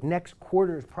saying, look, next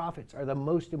quarter's profits are the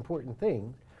most important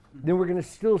thing, then we're going to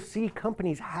still see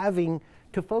companies having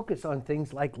to focus on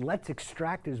things like, let's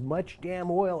extract as much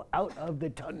damn oil out of the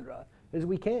tundra as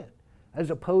we can, as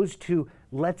opposed to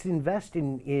let's invest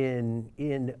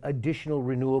in additional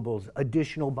renewables,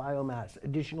 additional biomass,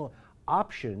 additional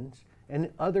options, and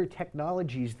other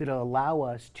technologies that allow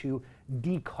us to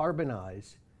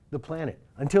decarbonize the planet.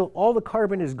 Until all the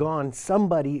carbon is gone,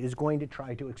 somebody is going to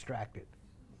try to extract it.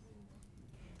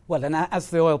 Well, and as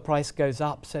the oil price goes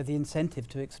up, so the incentive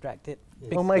to extract it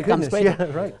becomes greater.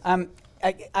 Yeah, right.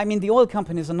 I mean, the oil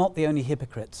companies are not the only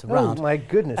hypocrites around. Oh, my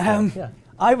goodness. Yeah.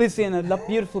 I was in a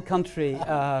beautiful country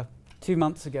 2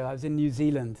 months ago. I was in New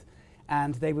Zealand,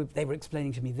 and they were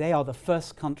explaining to me they are the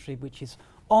first country which is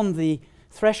on the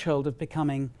threshold of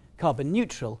becoming carbon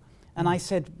neutral. And I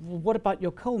said, well, what about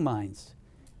your coal mines?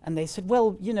 And they said,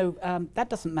 well, you know, that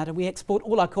doesn't matter. We export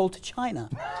all our coal to China.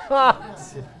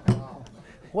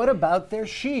 What about their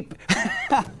sheep?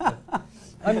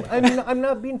 I'm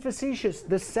not being facetious.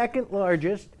 The second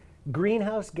largest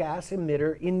greenhouse gas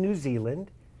emitter in New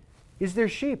Zealand is their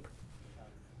sheep.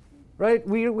 Right?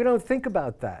 We don't think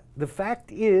about that. The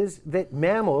fact is that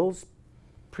mammals,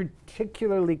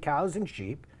 particularly cows and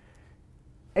sheep,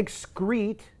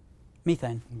 excrete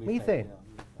Methane. methane,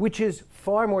 which is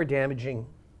far more damaging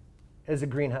as a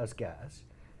greenhouse gas.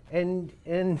 And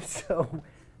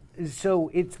so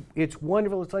it's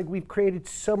wonderful. It's like we've created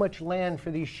so much land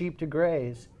for these sheep to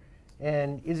graze.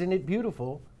 And isn't it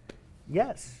beautiful?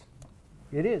 Yes,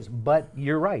 it is. But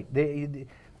you're right. The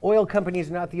oil companies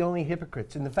are not the only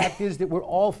hypocrites. And the fact is that we're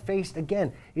all faced,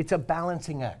 again, it's a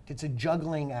balancing act. It's a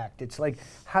juggling act. It's like,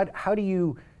 how do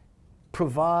you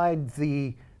provide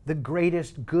the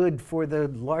greatest good for the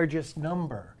largest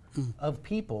number of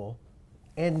people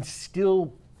and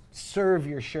still serve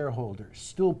your shareholders,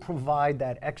 still provide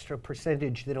that extra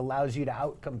percentage that allows you to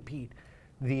outcompete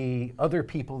the other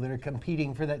people that are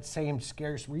competing for that same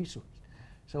scarce resource.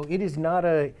 So it's not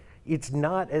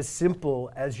as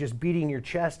simple as just beating your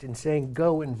chest and saying,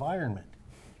 go environment,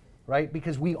 right?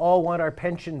 Because we all want our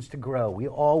pensions to grow. We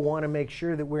all want to make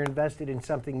sure that we're invested in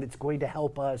something that's going to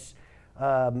help us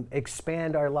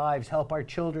expand our lives, help our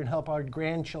children, help our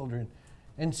grandchildren.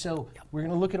 And so we're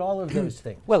going to look at all of those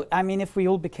things. Well, I mean, if we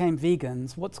all became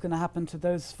vegans, what's going to happen to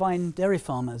those fine dairy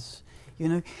farmers? You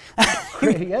know,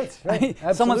 Yes, right.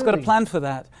 Someone's got a Absolutely. plan for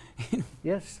that.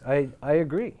 Yes, I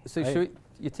agree. So should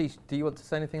we, Yatish, do you want to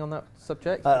say anything on that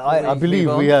subject? I before we believe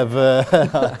move we on?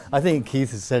 have. I think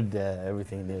Keith has said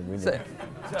everything that we need. So,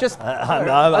 just,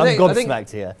 I'm I think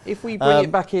gobsmacked here. if we bring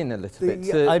it back in a little bit.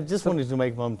 Yeah, I just wanted to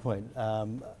make one point.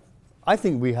 I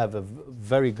think we have a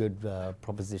very good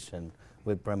proposition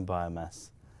with Prem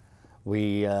Biomass.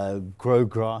 We grow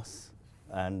grass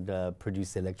and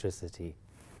produce electricity,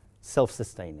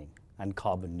 self-sustaining and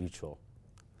carbon neutral.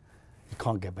 You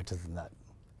can't get better than that.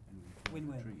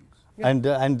 Win-win.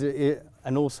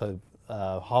 And also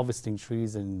harvesting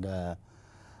trees in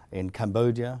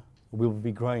Cambodia. We will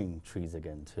be growing trees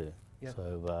again too. Yep.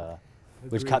 So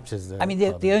which Agreed. captures the I mean,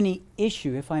 carbon. the only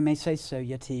issue, if I may say so,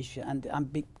 Yatish, and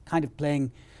I'm kind of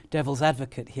playing devil's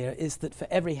advocate here, is that for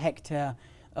every hectare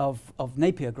of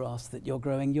Napier grass that you're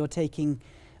growing, you're taking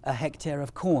a hectare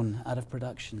of corn out of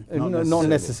production. Not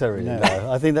necessarily. No.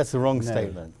 No. I think that's the wrong No,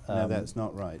 statement. no, that's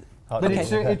not right. But Okay.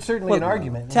 it's certainly Well, an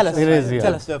argument. tell us. It is, yeah.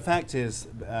 Tell us. The fact is,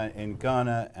 in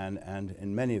Ghana and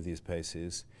in many of these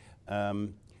places,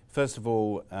 first of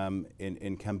all,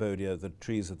 in Cambodia, the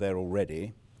trees are there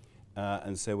already,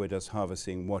 and so we're just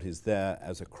harvesting what is there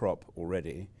as a crop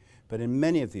already. But in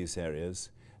many of these areas,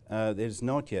 it has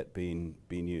not yet been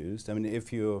used. I mean,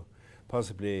 if you're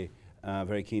possibly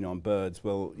very keen on birds,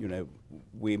 well, you know,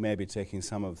 we may be taking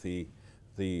some of the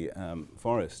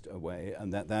forest away,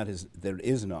 and there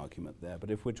is an argument there.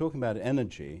 But if we're talking about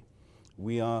energy,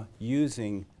 we are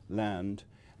using land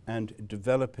and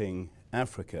developing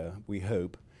Africa, we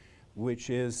hope, which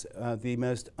is the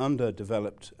most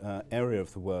underdeveloped area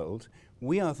of the world.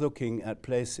 We are looking at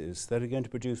places that are going to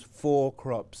produce 4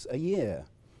 crops a year.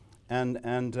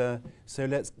 And so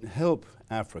let's help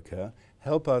Africa,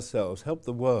 help ourselves, help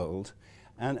the world,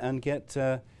 and get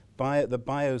the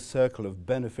bio-circle of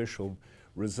beneficial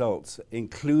results,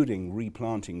 including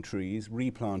replanting trees,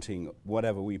 replanting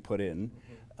whatever we put in,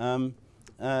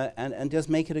 and just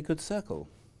make it a good circle.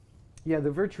 Yeah,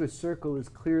 the virtuous circle is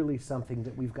clearly something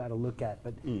that we've got to look at.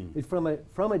 But it's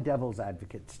from a devil's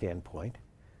advocate standpoint,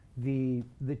 the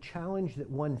challenge that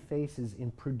one faces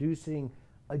in producing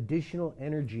additional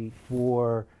energy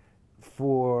for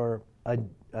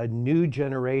a new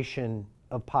generation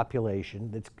of population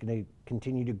that's going to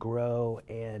continue to grow,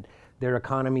 and their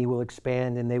economy will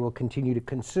expand and they will continue to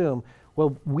consume.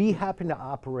 Well, we happen to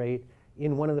operate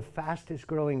in one of the fastest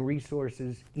growing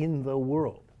resources in the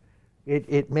world.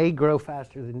 It may grow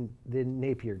faster than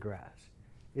Napier grass.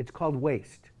 It's called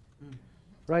waste,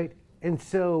 right? And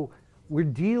so we're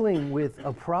dealing with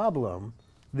a problem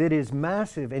that is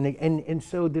massive, and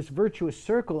so this virtuous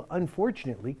circle,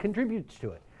 unfortunately, contributes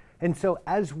to it. And so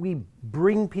as we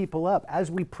bring people up, as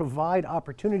we provide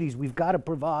opportunities, we've got to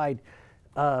provide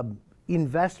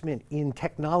investment in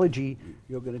technology.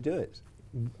 You're going to do it.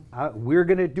 We're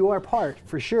going to do our part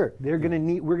for sure. We're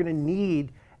going to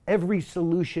need every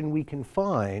solution we can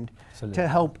find to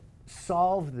help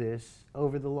solve this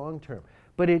over the long term.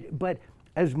 But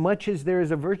as much as there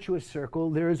is a virtuous circle,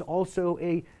 there is also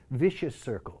a vicious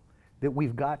circle that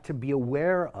we've got to be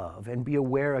aware of, and be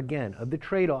aware again of the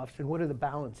trade-offs and what are the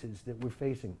balances that we're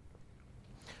facing.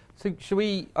 So should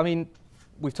we, I mean,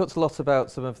 we've talked a lot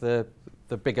about some of the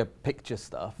bigger picture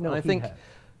stuff. No, and I he think, has.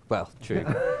 well, true.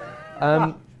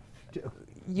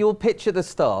 Your pitch at the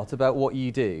start about what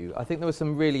you do, I think there were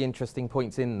some really interesting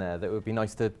points in there that would be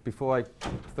nice to, before I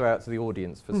throw out to the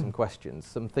audience for some questions,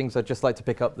 some things I'd just like to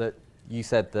pick up that you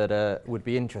said that would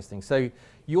be interesting. So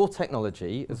your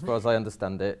technology, as far as I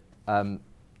understand it,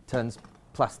 turns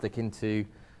plastic into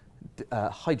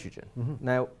hydrogen.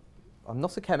 Now, I'm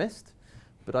not a chemist,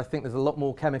 but I think there's a lot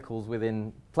more chemicals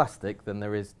within plastic than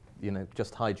there is,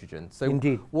 just hydrogen. So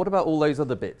Indeed. What about all those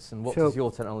other bits, and what does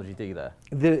your technology do there?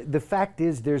 The fact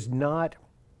is there's not,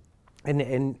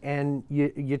 and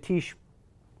Yatish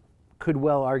could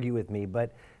well argue with me,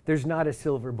 but there's not a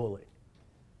silver bullet.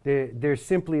 There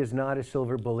simply is not a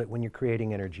silver bullet when you're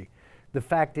creating energy. The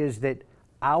fact is that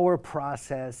our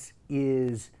process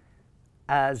is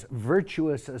as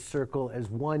virtuous a circle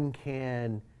as one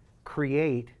can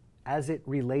create as it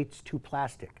relates to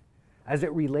plastic, as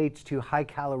it relates to high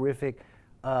calorific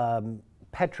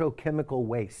petrochemical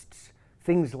wastes,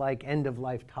 things like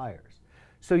end-of-life tires.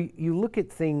 So you look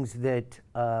at things that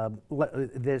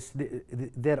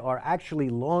that are actually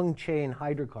long-chain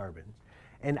hydrocarbons,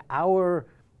 and our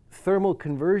thermal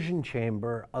conversion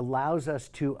chamber allows us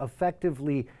to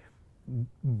effectively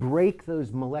break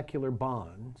those molecular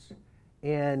bonds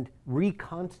and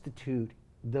reconstitute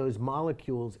those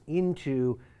molecules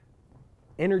into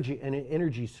an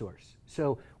energy source.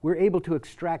 So we're able to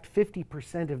extract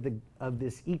 50% of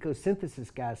this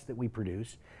ecosynthesis gas that we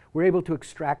produce. We're able to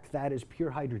extract that as pure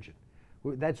hydrogen.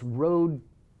 That's road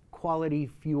quality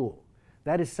fuel.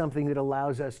 That is something that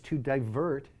allows us to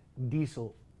divert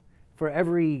diesel. For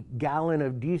every gallon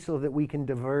of diesel that we can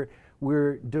divert,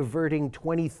 we're diverting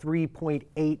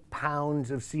 23.8 pounds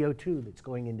of CO2 that's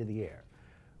going into the air.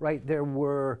 Right? There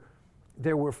were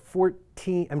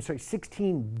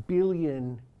 16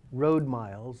 billion road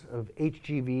miles of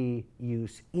HGV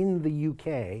use in the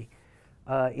UK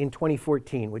in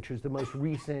 2014, which was the most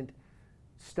recent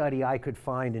study I could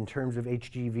find in terms of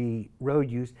HGV road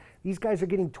use. These guys are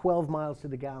getting 12 miles to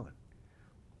the gallon.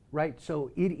 Right? So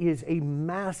it is a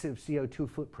massive CO2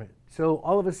 footprint. So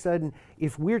all of a sudden,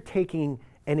 if we're taking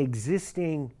an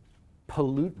existing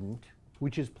pollutant,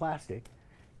 which is plastic,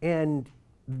 and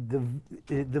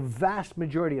the vast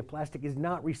majority of plastic is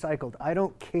not recycled. I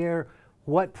don't care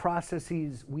what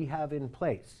processes we have in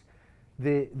place.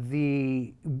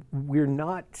 We're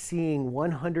not seeing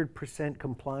 100%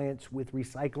 compliance with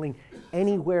recycling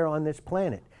anywhere on this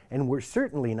planet, and we're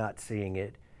certainly not seeing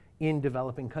it in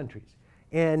developing countries.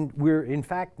 And we're, in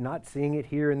fact, not seeing it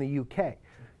here in the UK.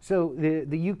 So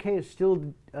the UK is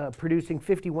still producing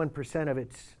 51%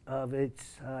 of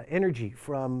its energy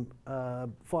from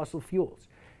fossil fuels.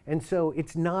 And so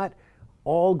it's not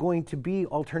all going to be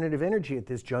alternative energy at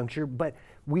this juncture, but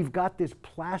we've got this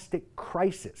plastic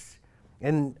crisis.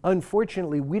 And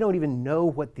unfortunately, we don't even know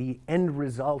what the end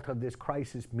result of this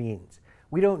crisis means.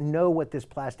 We don't know what this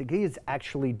plastic is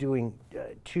actually doing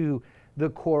to the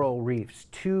coral reefs,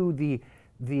 to the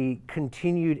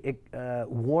continued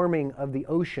warming of the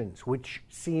oceans, which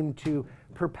seem to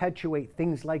perpetuate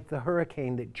things like the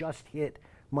hurricane that just hit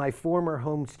my former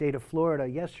home state of Florida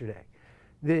yesterday.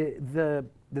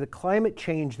 The climate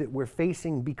change that we're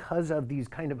facing because of these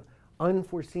kind of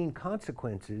unforeseen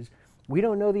consequences, we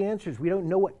don't know the answers. We don't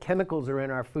know what chemicals are in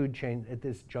our food chain at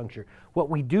this juncture. What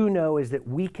we do know is that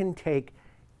we can take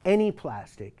any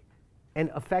plastic and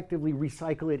effectively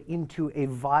recycle it into a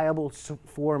viable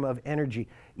form of energy,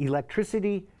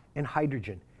 electricity and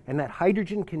hydrogen. And that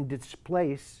hydrogen can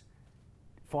displace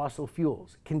fossil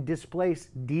fuels, can displace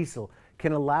diesel,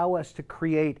 can allow us to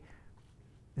create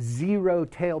zero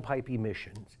tailpipe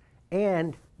emissions,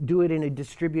 and do it in a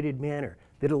distributed manner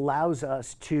that allows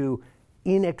us to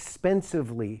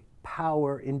inexpensively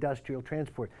power industrial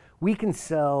transport. We can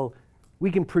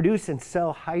produce and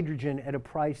sell hydrogen at a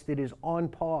price that is on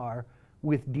par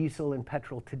with diesel and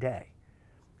petrol today.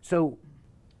 So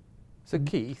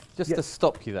Keith, just yes. to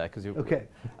stop you there, because you're okay.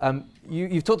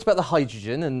 You've talked about the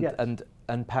hydrogen and Yes.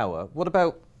 and power. What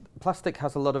about plastic?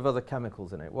 Has a lot of other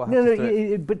chemicals in it. What No, happens no,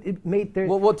 to it? but it made there.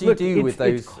 What do you do with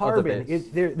those It's carbon. other bits?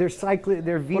 They're cyclic.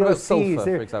 They're VOCs. What about sulfur,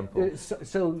 for example?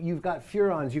 So you've got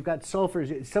furans, you've got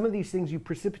sulfurs. Some of these things you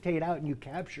precipitate out and you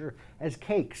capture as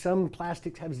cake. Some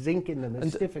plastics have zinc in them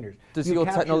as stiffeners. Does You your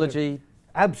capture technology? them.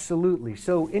 Absolutely.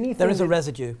 So anything There is a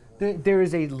residue. There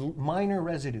is a minor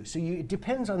residue. So it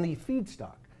depends on the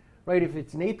feedstock, right? If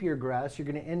it's Napier grass, you're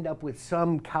going to end up with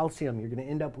some calcium. You're going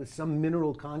to end up with some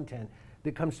mineral content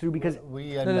that comes through because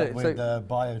we end up with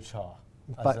biochar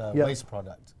as a waste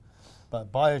product, but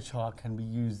biochar can be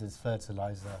used as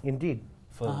fertilizer. Indeed.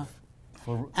 For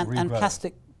and regrowth.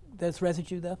 plastic, there's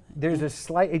residue there? There's a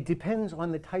slight, it depends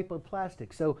on the type of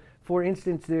plastic. So for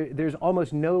instance, there's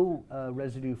almost no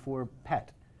residue for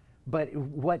PET. But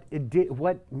what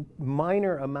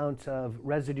minor amounts of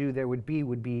residue there would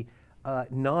be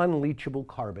non-leachable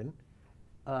carbon.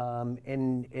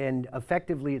 And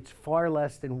effectively it's far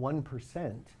less than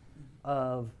 1%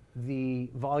 of the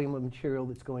volume of material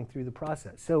that's going through the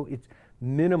process. So it's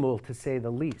minimal, to say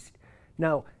the least.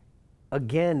 Now,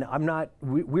 again,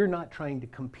 we're not trying to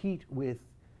compete with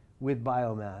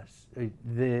biomass.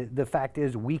 The fact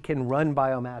is we can run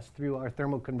biomass through our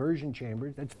thermal conversion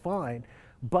chambers, that's fine,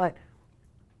 but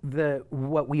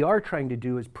what we are trying to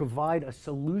do is provide a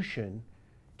solution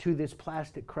to this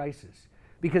plastic crisis.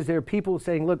 Because there are people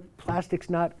saying, look,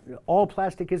 all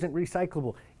plastic isn't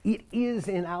recyclable. It is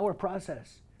in our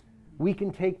process. We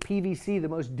can take PVC, the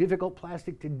most difficult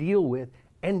plastic to deal with,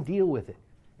 and deal with it,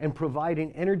 and provide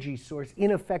an energy source,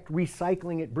 in effect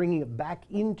recycling it, bringing it back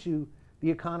into the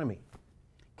economy.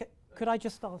 Could I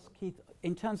just ask, Keith,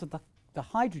 in terms of the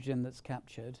hydrogen that's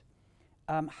captured,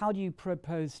 how do you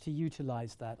propose to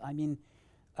utilize that? I mean,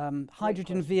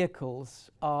 hydrogen vehicles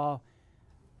are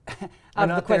out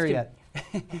of the question yet.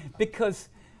 because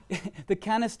the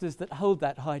canisters that hold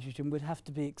that hydrogen would have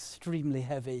to be extremely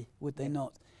heavy, would they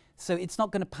not? So it's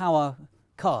not going to power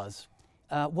cars.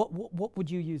 What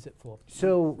would you use it for?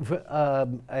 So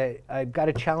I've got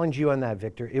to challenge you on that,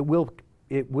 Victor. It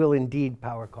will indeed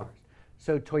power cars.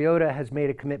 So Toyota has made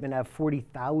a commitment to have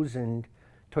 40,000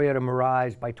 Toyota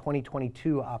Mirais by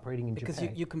 2022 operating in Japan.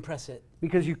 Because you compress it.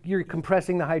 Because you're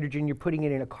compressing the hydrogen, you're putting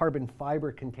it in a carbon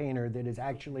fiber container that is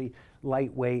actually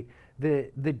lightweight.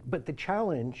 But the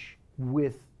challenge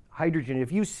with hydrogen,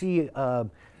 if you see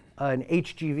an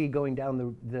HGV going down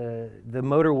the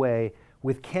motorway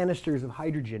with canisters of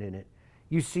hydrogen in it,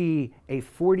 you see a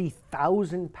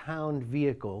 40,000 pound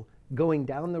vehicle going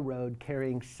down the road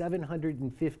carrying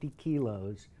 750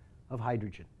 kilos of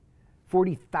hydrogen.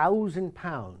 40,000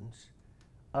 pounds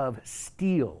of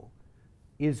steel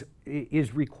is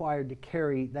required to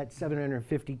carry that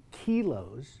 750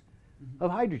 kilos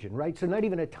of hydrogen, right? So not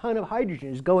even a ton of hydrogen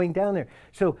is going down there.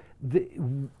 So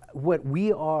what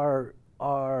we are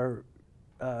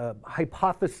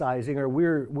hypothesizing, or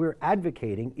we're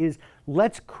advocating, is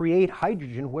let's create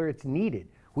hydrogen where it's needed,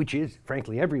 which is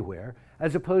frankly everywhere,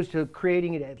 as opposed to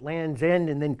creating it at Land's End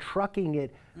and then trucking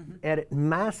it at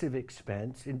massive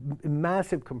expense, and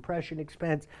massive compression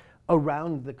expense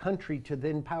around the country to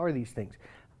then power these things.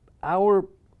 Our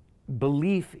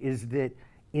belief is that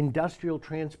industrial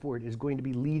transport is going to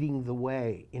be leading the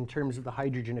way in terms of the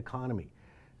hydrogen economy.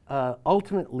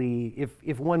 Ultimately,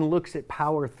 if one looks at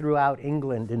power throughout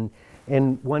England,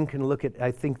 and one can look at,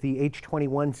 I think, the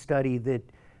H21 study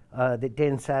that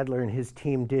Dan Sadler and his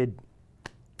team did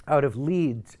out of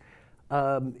Leeds,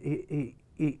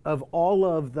 of all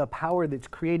of the power that's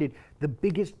created, the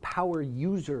biggest power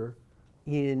user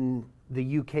in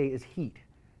the UK is heat.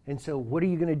 And so what are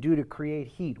you going to do to create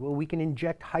heat? Well, we can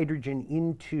inject hydrogen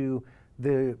into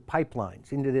the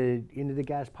pipelines, into the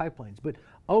gas pipelines. But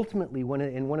ultimately,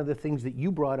 one of the things that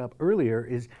you brought up earlier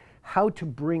is how to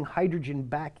bring hydrogen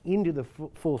back into the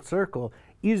full circle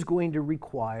is going to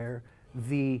require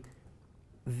the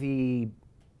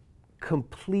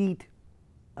complete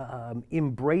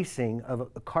embracing of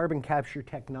a carbon capture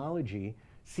technology,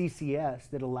 CCS,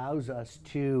 that allows us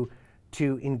to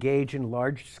engage in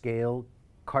large-scale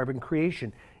carbon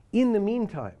creation. In the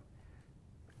meantime,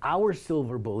 our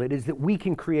silver bullet is that we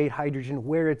can create hydrogen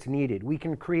where it's needed. We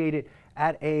can create it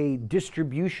at a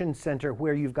distribution center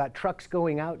where you've got trucks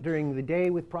going out during the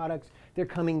day with products, they're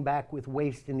coming back with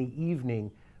waste in the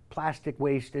evening, plastic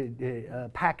waste,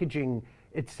 packaging,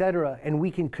 etc., and we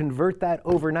can convert that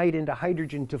overnight into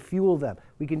hydrogen to fuel them.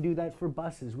 We can do that for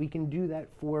buses. We can do that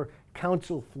for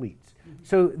council fleets.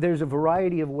 So there's a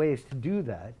variety of ways to do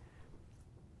that,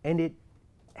 and it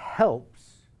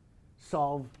helps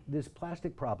solve this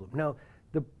plastic problem. Now,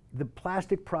 the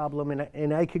plastic problem,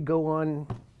 and I could go on,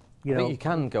 I think you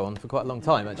can go on for quite a long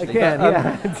time, actually. I can,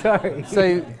 yeah, sorry.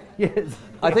 So, yes.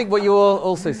 I think what you're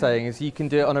also saying is you can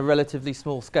do it on a relatively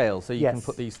small scale, so you can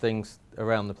put these things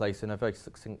around the place in a very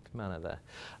succinct manner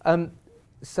there.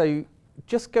 So,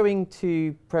 just going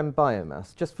to Prem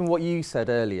Biomass, just from what you said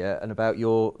earlier and about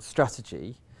your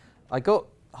strategy, I got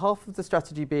half of the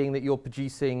strategy being that you're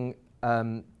producing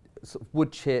sort of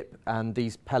wood chip and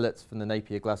these pellets from the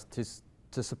Napier glass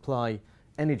to supply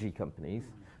energy companies,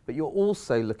 but you're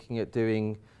also looking at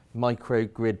doing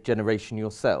microgrid generation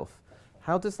yourself.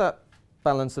 How does that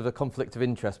balance of a conflict of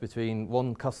interest between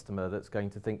one customer that's going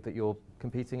to think that you're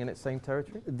competing in its same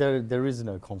territory? There is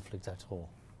no conflict at all.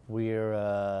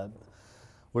 We're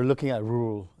looking at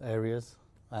rural areas,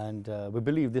 And we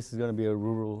believe this is going to be a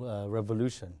rural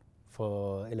revolution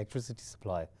for electricity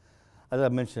supply. As I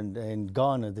mentioned, in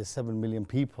Ghana, there's 7 million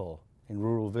people in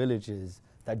rural villages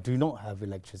that do not have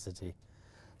electricity.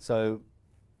 So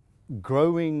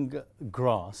growing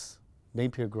grass,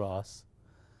 Napier grass,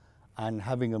 and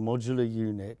having a modular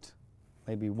unit,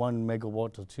 maybe 1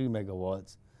 megawatt or 2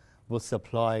 megawatts, will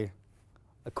supply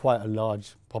quite a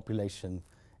large population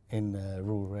in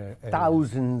rural areas.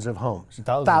 Thousands of homes.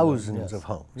 Thousands of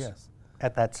homes. Yes.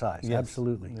 At that size, Yes.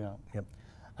 absolutely. Yeah. Yep.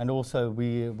 And also,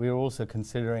 we're also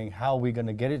considering how we're going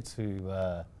to get it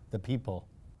to the people.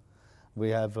 We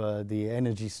have the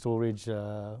energy storage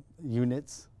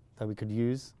units that we could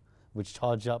use, which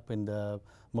charge up in the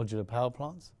modular power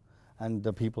plants, and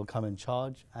the people come and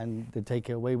charge, and they take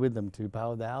it away with them to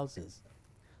power their houses.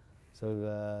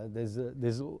 So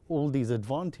there's all these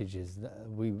advantages that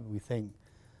we think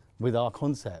with our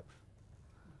concept.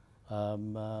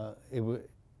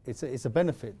 It's a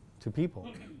benefit to people.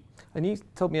 And you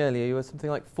told me earlier you were something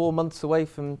like 4 months away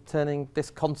from turning this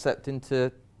concept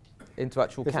into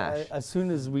actual cash. As soon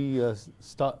as we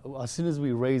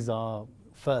raise our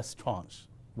first tranche,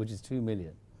 which is 2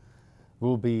 million,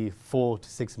 we'll be 4 to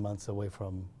 6 months away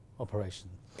from operation.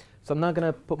 So I'm now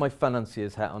going to put my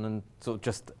financier's hat on and sort of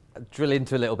just drill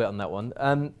into a little bit on that one.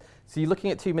 So you're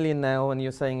looking at 2 million now, and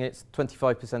you're saying it's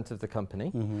 25% of the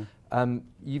company. Mm-hmm.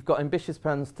 You've got ambitious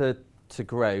plans to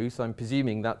grow, so I'm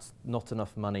presuming that's not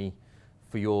enough money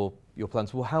for your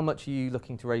plans. Well, how much are you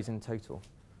looking to raise in total?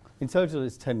 In total,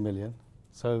 it's 10 million.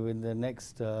 So in the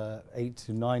next 8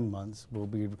 to 9 months, we'll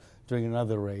be doing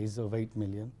another raise of 8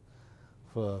 million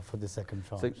for the second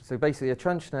tranche. So basically a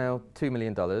tranche now, $2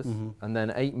 million, and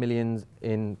then 8 million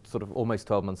in sort of almost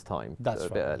 12 months' time. That's a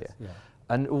right. bit earlier. Yeah.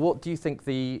 And what do you think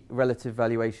the relative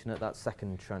valuation at that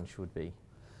second tranche would be?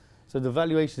 So the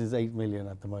valuation is 8 million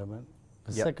at the moment.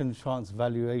 The Yep. second tranche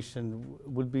valuation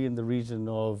would be in the region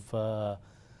of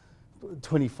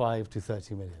 25 to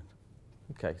 30 million.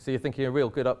 Okay, so you're thinking a real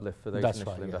good uplift for those That's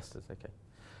initial right, yes. investors. Okay.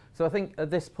 So I think at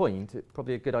this point, it's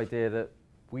probably a good idea that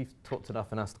we've talked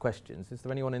enough and asked questions. Is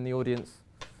there anyone in the audience?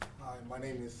 Hi, my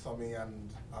name is Sami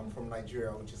and I'm from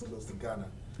Nigeria, which is close to Ghana.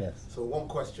 Yes. So one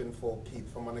question for Pete,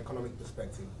 from an economic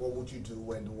perspective, what would you do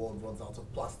when the world runs out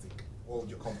of plastic? What would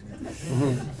your company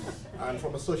do? And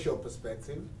from a social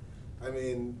perspective, I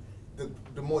mean,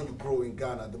 the more you grow in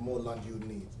Ghana, the more land you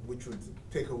need, which would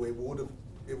take away, we would have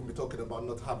even be talking about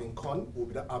not having corn, we'll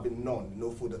be having none,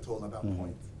 no food at all at that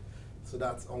point. So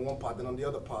that's on one part. Then on the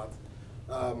other part,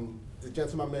 the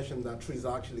gentleman mentioned that trees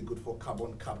are actually good for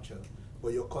carbon capture,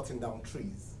 but you're cutting down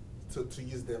trees to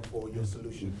use them for your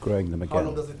solution. Growing them again. How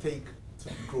long does it take to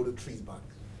grow the trees back?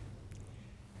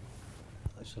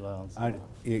 Shall I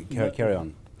answer? Carry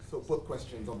on. So both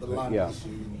questions of the land Yeah. issue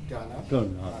in Ghana. Go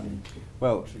on. And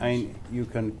Well, trees. I mean, you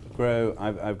can grow,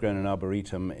 I've grown an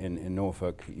arboretum in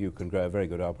Norfolk. You can grow a very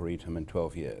good arboretum in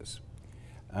 12 years.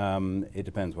 It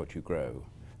depends what you grow.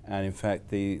 And in fact,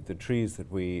 the trees that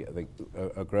we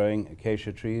are growing,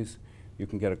 acacia trees, you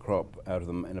can get a crop out of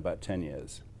them in about 10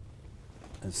 years.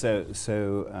 And so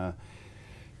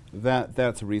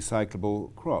that's a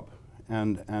recyclable crop.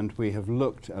 And we have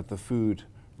looked at the food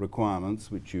requirements,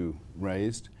 which you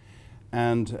raised,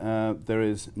 and there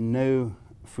is no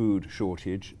food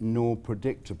shortage, nor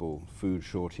predictable food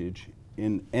shortage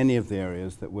in any of the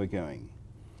areas that we're going.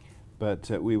 But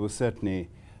we will certainly,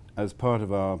 as part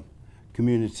of our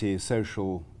community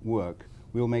social work,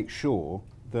 we'll make sure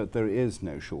that there is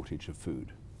no shortage of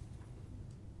food.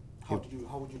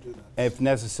 how would you do that? If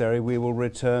necessary, we will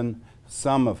return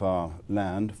some of our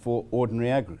land for ordinary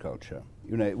agriculture.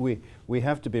 You know, we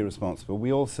have to be responsible.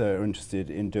 We also are interested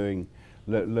in doing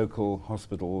local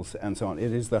hospitals and so on.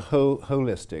 It is the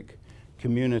holistic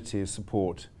community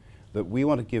support that we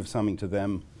want to give something to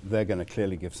them. They're going to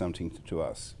clearly give something to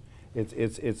us.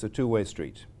 It's a two-way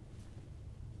street.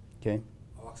 Okay.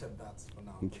 I'll accept that for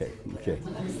now. Okay. Okay.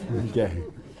 Okay.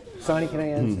 Sonny, can I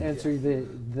answer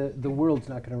the world's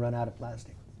not going to run out of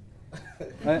plastic?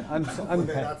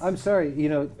 I'm sorry. You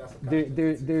know,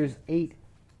 there's 8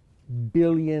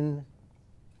 billion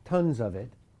tons of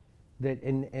it that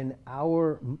in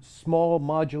our small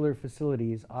modular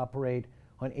facilities operate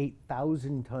on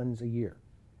 8,000 tons a year,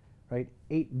 right?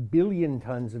 8 billion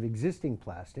tons of existing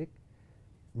plastic.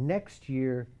 Next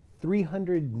year,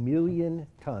 300 million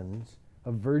tons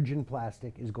of virgin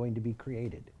plastic is going to be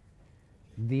created.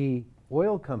 The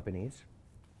oil companies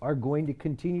are going to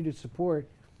continue to support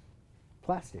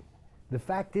plastic. The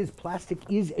fact is, plastic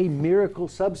is a miracle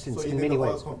substance in many ways.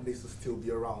 So you need oil companies to still be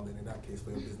around, and in that case,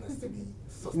 for your business to be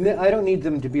sustainable? No, I don't need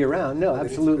them to be around. No,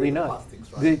 absolutely not.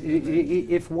 Plastics, right?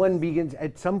 If one begins,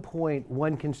 at some point,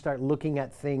 one can start looking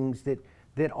at things that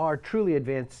are truly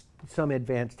advanced, some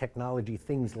advanced technology,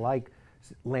 things like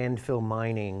landfill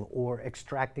mining or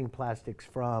extracting plastics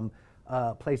from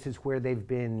places where they've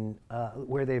been,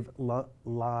 where they've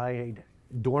lied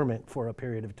dormant for a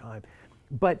period of time.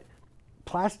 But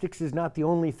plastics is not the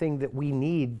only thing that we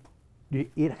need.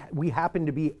 We happen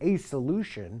to be a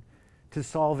solution to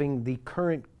solving the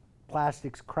current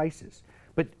plastics crisis.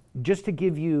 But just to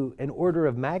give you an order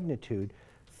of magnitude,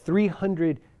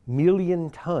 300 million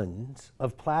tons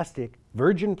of plastic,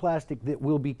 virgin plastic, that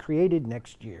will be created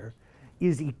next year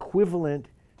is equivalent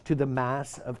to the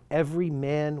mass of every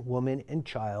man, woman, and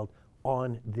child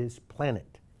on this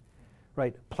planet.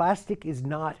 Right? Plastic is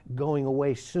not going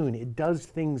away soon. It does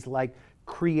things like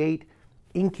create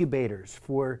incubators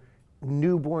for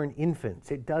newborn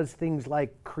infants. It does things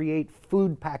like create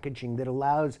food packaging that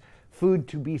allows food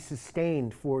to be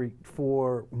sustained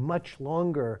for much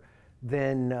longer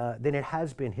than it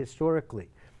has been historically.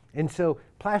 And so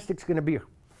plastic's going to be,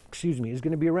 is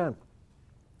going to be around.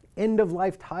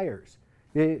 End-of-life tires.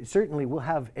 Certainly we'll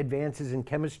have advances in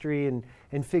chemistry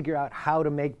and figure out how to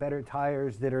make better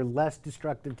tires that are less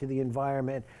destructive to the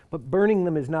environment, but burning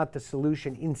them is not the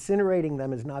solution. Incinerating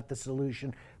them is not the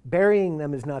solution. Burying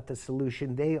them is not the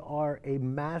solution. They are a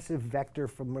massive vector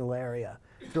for malaria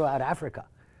throughout Africa.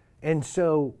 And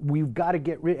so we've got to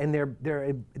get rid, and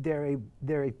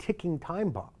they're a ticking time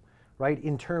bomb, right,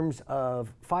 in terms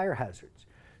of fire hazards.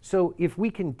 So if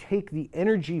we can take the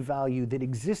energy value that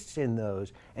exists in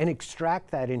those and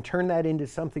extract that and turn that into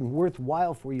something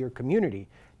worthwhile for your community,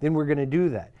 then we're going to do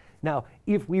that. Now,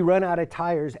 if we run out of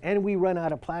tires and we run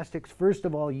out of plastics, first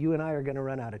of all, you and I are going to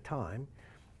run out of time.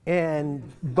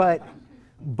 But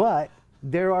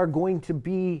there are going to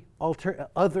be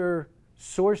other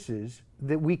sources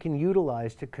that we can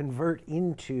utilize to convert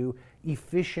into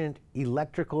efficient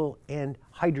electrical and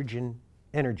hydrogen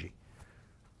energy.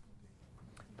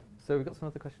 So we've got some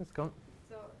other questions. Go on.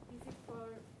 So this is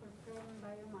for Prem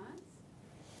Biomass.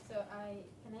 So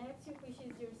can I ask you which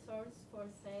is your source for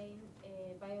saying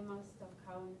biomass to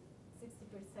account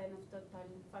 60% of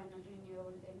total final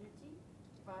renewable energy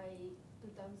by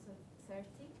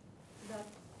 2030?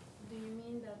 Do you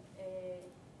mean that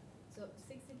so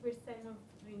 60% of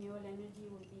renewable energy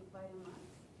will be biomass?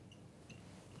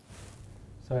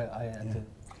 Sorry, I had to.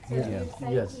 So you're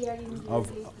saying Yes. here in your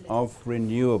Of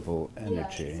renewable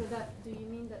energy. Yeah, so do you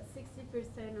mean that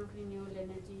 60% of renewable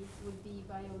energy will be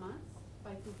biomass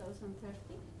by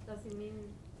 2030? Does it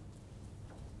mean?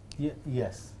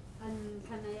 Yes. And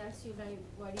can I ask you, like,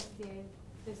 what is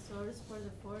the source for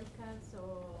the forecast,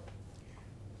 or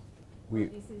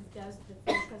this is just the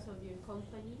forecast of your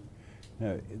company?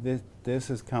 No, this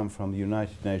has come from the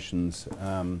United Nations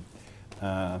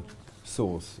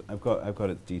source. I've got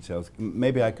its details.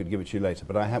 Maybe I could give it to you later,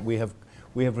 but we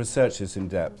have researched this in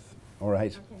depth. All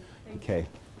right. Okay.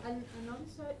 And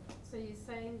also, so you're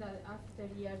saying that after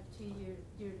year 2,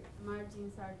 your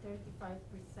margins are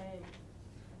 35%.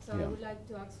 So Yeah. I would like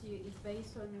to ask you, is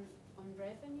based on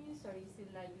revenues, or is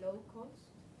it like low cost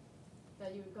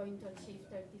that you're going to achieve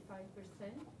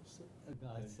 35%?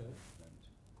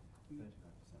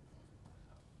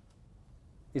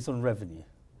 It's on revenue.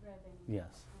 Revenue.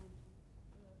 Yes.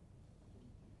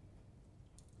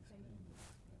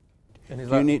 And is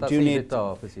Do you that, need- that's do you need-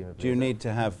 EBITDA, presumably? Do you is it? need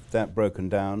to have that broken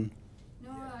down?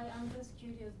 No, I'm just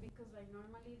curious because like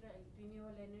normally like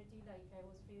renewable energy, like I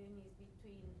was reading, is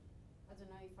between, I don't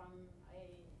know if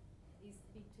is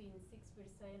between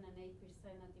 6% and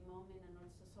 8% at the moment, and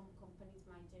also some companies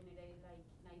might generate like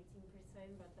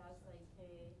 19%, but that's like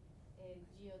a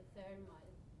geothermal.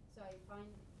 So I find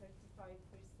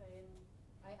 35%.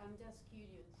 I'm just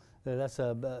curious. That's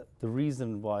the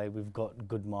reason why we've got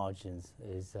good margins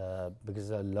is because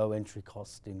of low entry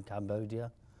cost in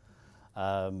Cambodia,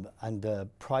 and the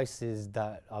prices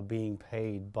that are being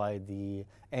paid by the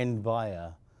end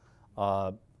buyer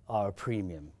are a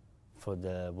premium for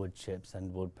the wood chips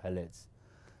and wood pellets.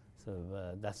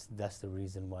 So that's the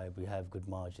reason why we have good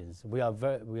margins. We are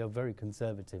very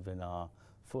conservative in our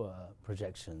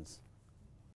projections.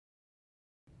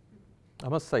 I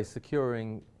must say,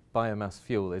 securing biomass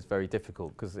fuel is very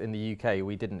difficult, because in the UK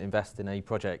we didn't invest in a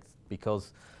project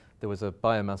because there was a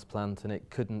biomass plant and it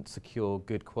couldn't secure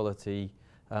good quality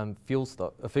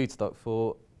food stock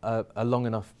for a long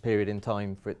enough period in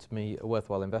time for it to be a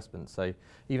worthwhile investment. So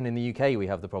even in the UK we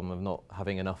have the problem of not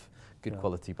having enough good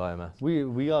quality biomass.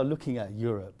 We are looking at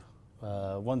Europe.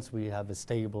 Once we have a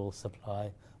stable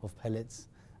supply of pellets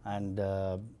and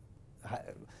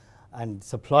and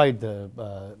supplied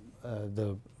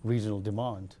the regional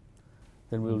demand,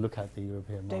 then we'll look at the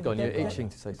European market. Go on, you're itching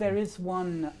to say something. There is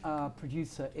one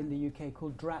producer in the UK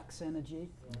called Drax Energy,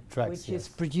 which yes. is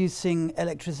producing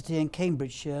electricity in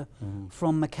Cambridgeshire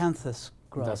from Macanthus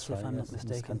grass, That's right, if I'm yes, not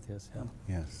mistaken. Miscanthus,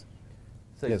 yeah. Yes.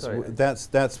 So, Yes, sorry,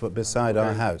 that's what beside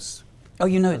our house. Oh,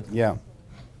 you know it. Yeah.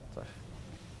 sorry.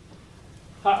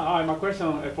 Hi, my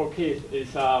question for Keith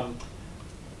is, how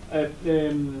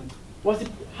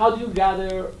do you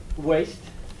gather waste,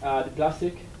 the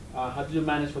plastic? How do you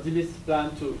manage, what's the business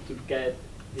plan to get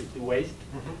the waste?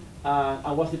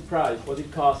 And what's the price, what's the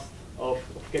cost of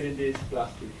getting this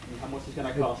plastic? And how much it's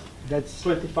going to cost? That's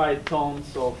 25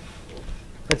 tons of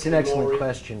That's an excellent lorry.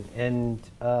 question, and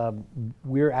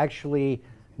we're actually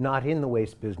not in the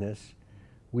waste business.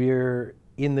 We're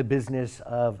in the business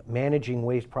of managing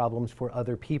waste problems for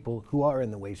other people who are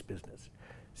in the waste business.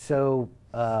 So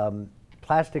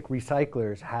plastic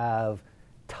recyclers have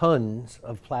tons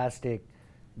of plastic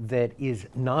that is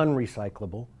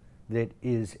non-recyclable, that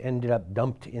is ended up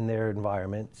dumped in their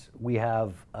environments. We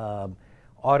have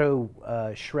auto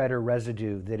shredder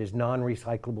residue that is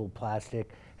non-recyclable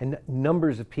plastic, and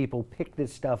numbers of people pick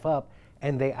this stuff up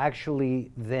and they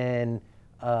actually then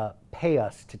pay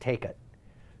us to take it.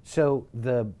 So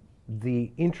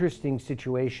the interesting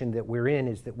situation that we're in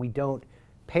is that we don't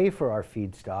pay for our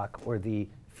feedstock or the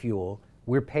fuel,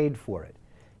 we're paid for it.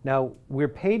 Now, we're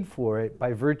paid for it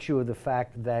by virtue of the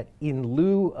fact that in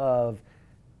lieu of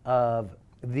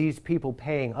these people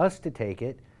paying us to take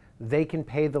it, they can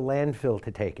pay the landfill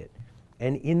to take it.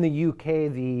 And in the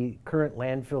UK, the current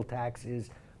landfill tax is,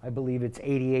 I believe it's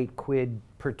 88 quid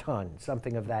per ton,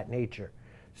 something of that nature.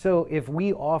 So if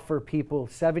we offer people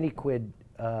 70 quid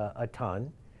a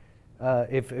ton,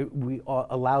 we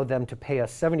allow them to pay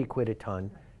us 70 quid a ton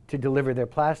to deliver their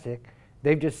plastic,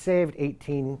 they've just saved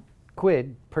 18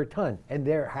 quid per ton, and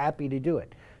they're happy to do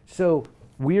it. So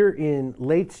we're in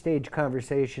late stage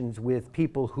conversations with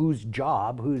people whose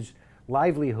job, whose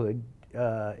livelihood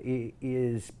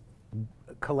is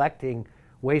collecting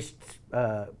waste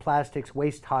plastics,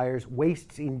 waste tires,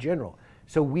 wastes in general.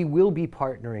 So we will be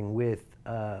partnering with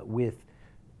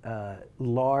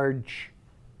large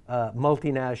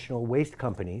multinational waste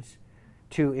companies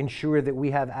to ensure that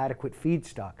we have adequate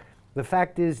feedstock. The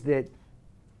fact is that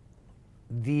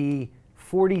the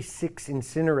 46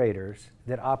 incinerators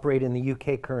that operate in the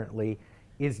UK currently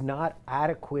is not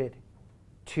adequate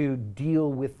to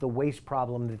deal with the waste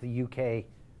problem that the UK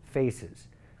faces.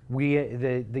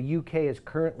 The UK is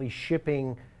currently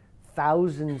shipping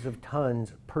thousands of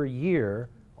tons per year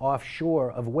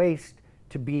offshore of waste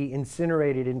to be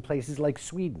incinerated in places like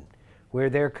Sweden, where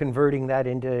they're converting that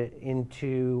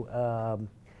into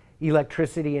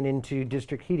electricity and into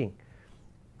district heating.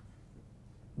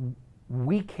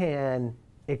 We can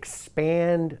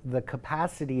expand the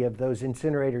capacity of those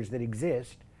incinerators that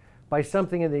exist by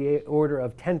something in the order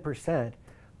of 10%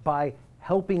 by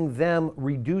helping them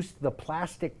reduce the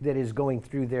plastic that is going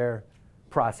through their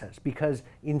process, because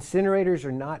incinerators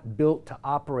are not built to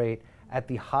operate at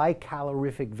the high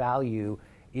calorific value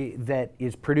that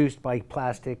is produced by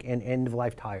plastic and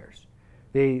end-of-life tires.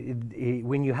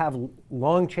 When you have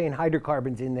long chain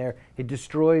hydrocarbons in there, it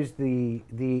destroys the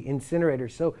incinerator.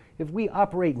 So if we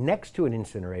operate next to an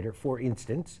incinerator, for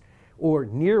instance, or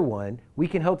near one, we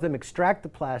can help them extract the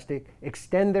plastic,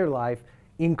 extend their life,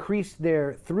 increase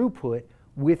their throughput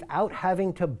without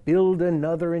having to build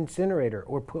another incinerator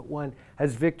or put one,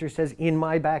 as Victor says, in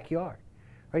my backyard.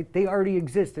 Right? They already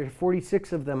exist. There are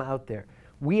 46 of them out there.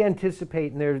 We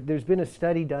anticipate, and there's been a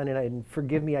study done, and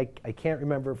forgive me, I can't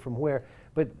remember from where,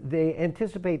 but they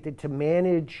anticipate that to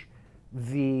manage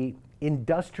the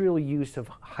industrial use of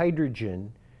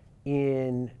hydrogen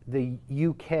in the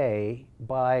UK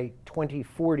by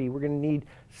 2040, we're going to need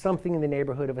something in the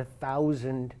neighborhood of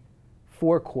 1,000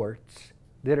 forecourts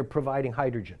that are providing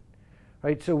hydrogen.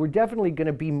 Right? So we're definitely going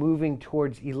to be moving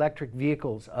towards electric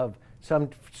vehicles of some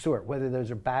sort, whether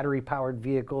those are battery-powered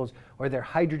vehicles or they're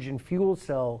hydrogen fuel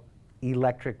cell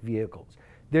electric vehicles.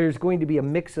 There's going to be a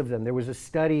mix of them. There was a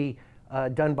study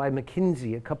done by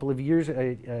McKinsey a couple of years,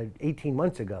 18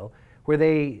 months ago, where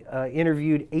they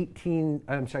interviewed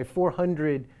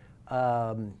 400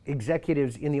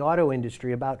 executives in the auto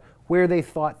industry about where they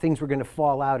thought things were going to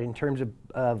fall out in terms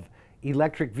of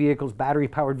electric vehicles,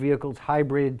 battery-powered vehicles,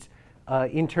 hybrids,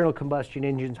 internal combustion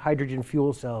engines, hydrogen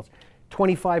fuel cells.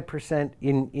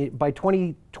 25% by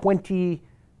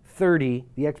 2030,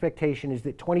 the expectation is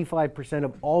that 25%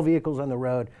 of all vehicles on the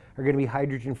road are going to be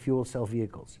hydrogen fuel cell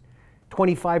vehicles.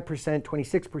 25%,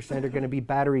 26% are going to be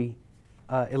battery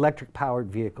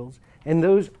electric-powered vehicles, and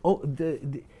those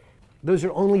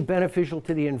are only beneficial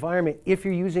to the environment if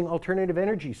you're using alternative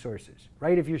energy sources,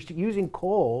 right? If you're using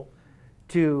coal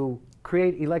to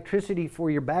create electricity for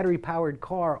your battery-powered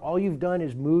car, all you've done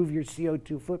is move your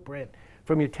CO2 footprint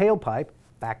from your tailpipe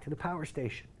back to the power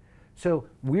station. So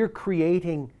we're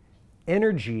creating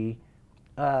energy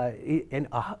and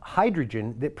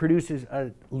hydrogen that produces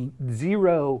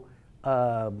zero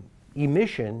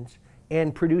emissions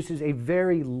and produces a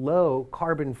very low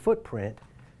carbon footprint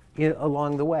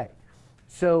along the way.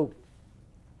 So,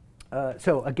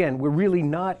 so again, we're really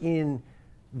not in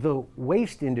the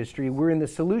waste industry, we're in the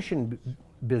solution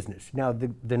business. Now,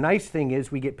 the nice thing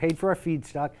is we get paid for our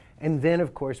feedstock, and then,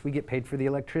 of course, we get paid for the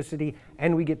electricity,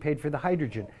 and we get paid for the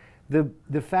hydrogen.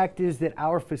 The fact is that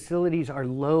our facilities are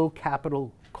low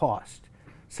capital cost,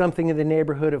 something in the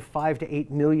neighborhood of 5 to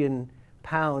 8 million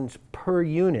pounds per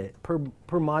unit, per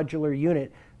modular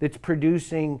unit, that's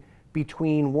producing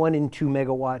between 1 and 2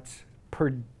 megawatts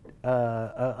per,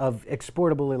 of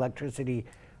exportable electricity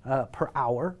per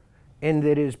hour, and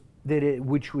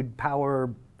which would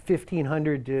power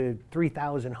 1,500 to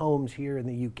 3,000 homes here in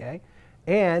the UK,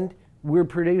 and we're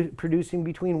producing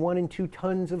between 1 and 2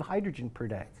 tons of hydrogen per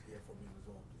day.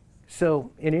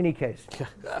 So, in any case,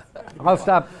 I'll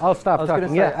stop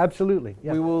talking. Yeah, absolutely.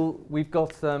 Yeah. We've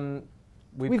got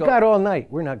all night.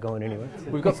 We're not going anywhere.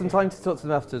 We've got some time to talk to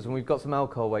them afterwards, and we've got some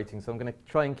alcohol waiting. So I'm going to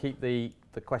try and keep the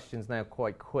questions now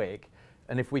quite quick.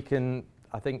 And if we can,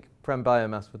 I think Prem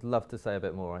Biomass would love to say a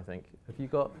bit more. I think. Have you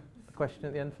got a question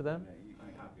at the end for them?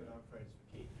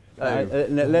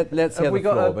 Let's hear the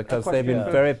floor because they've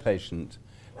been very patient.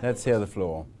 Let's hear the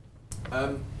floor.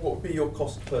 What would be your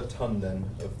cost per tonne then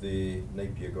of the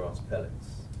Napier grass pellets?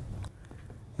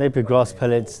 Napier grass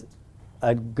pellets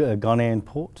at Ghanaian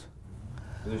port.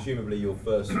 Because presumably your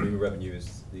first new revenue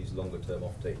is these longer term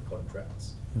offtake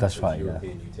contracts. That's right,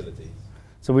 European utilities.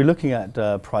 So we're looking at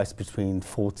a price between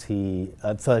 $30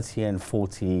 and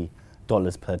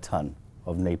 $40 per tonne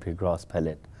of Napier grass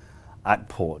pellet at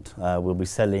port. We'll be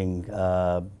selling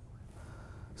at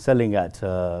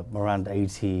around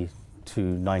 $80 to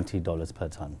 $90 per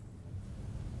tonne.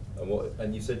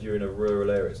 And you said you're in a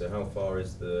rural area, so how far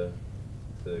is the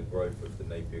growth of the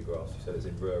Napier grass? You said it's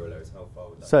in rural areas. How far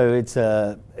would that be?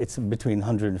 So it's between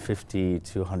 150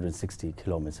 to 160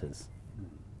 kilometres.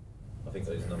 I think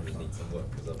those numbers need some work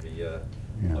because I'm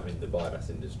in the biomass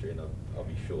industry, and I'll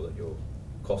be sure that your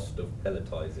cost of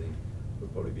pelletising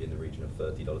would probably be in the region of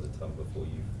 $30 a tonne before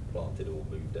you've planted or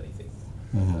moved anything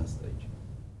at that stage.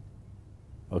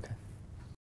 Okay.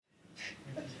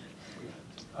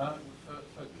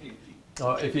 For Keith.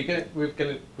 If you go,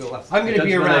 we'll ask. I'm going to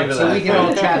be around, so we can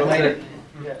all chat later.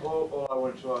 Yeah, all I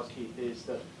wanted to ask Keith is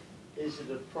that, is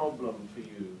it a problem for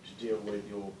you to deal with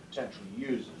your potential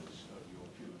users of your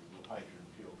fuel, your hydrogen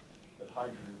fuel, that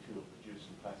hydrogen fuel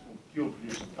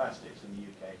producing plastics in the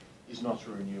UK is not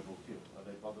a renewable fuel? Are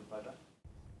they bothered by that?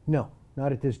 No,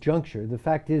 not at this juncture. The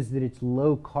fact is that it's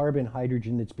low carbon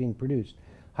hydrogen that's being produced.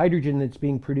 Hydrogen that's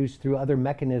being produced through other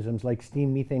mechanisms like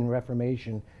steam methane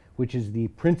reformation, which is the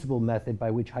principal method by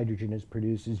which hydrogen is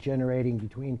produced, is generating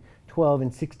between 12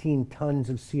 and 16 tons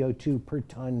of CO2 per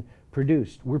ton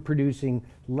produced. We're producing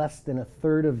less than a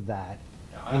third of that.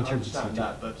 Yeah, I understand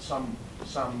that, but some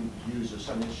users,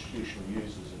 some institutional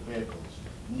users of vehicles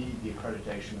need the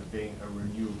accreditation of being a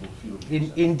renewable fuel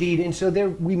user. Indeed, and so there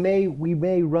we may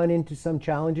run into some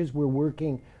challenges. We're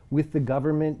working with the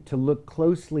government to look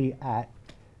closely at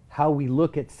how we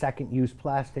look at second-use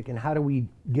plastic and how do we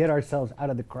get ourselves out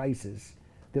of the crisis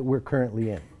that we're currently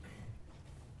in.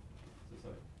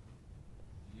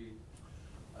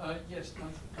 Yes,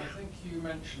 I think you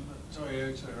mentioned that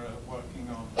Toyota are working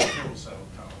on fuel cell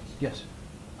cars. Yes.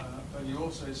 But you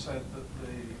also said that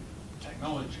the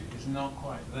technology is not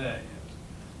quite there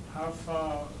yet. How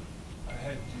far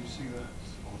ahead do you see that,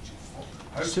 or do you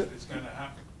hope that it's going to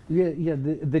happen? Yeah,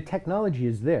 the technology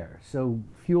is there. So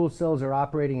fuel cells are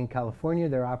operating in California,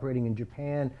 they're operating in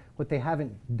Japan. What they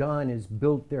haven't done is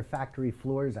built their factory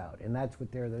floors out, and that's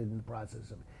what they're in the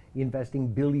process of investing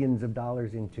billions of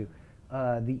dollars into.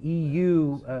 The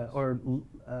EU,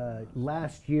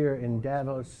 last year in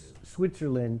Davos,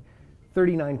 Switzerland,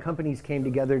 39 companies came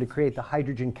together to create the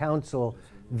Hydrogen Council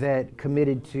that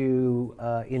committed to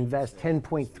invest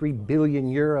 10.3 billion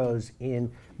euros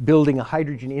in building a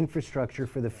hydrogen infrastructure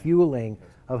for the fueling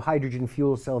of hydrogen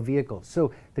fuel cell vehicles.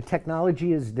 So the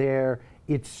technology is there.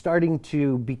 It's starting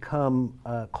to become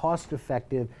cost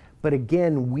effective. But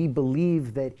again, we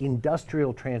believe that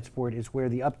industrial transport is where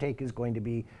the uptake is going to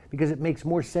be because it makes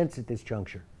more sense at this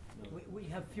juncture. We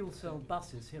have fuel cell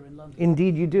buses here in London.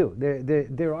 Indeed you do.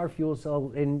 There are fuel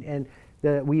cell, and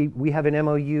We have an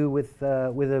MOU with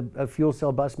a fuel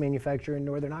cell bus manufacturer in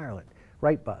Northern Ireland,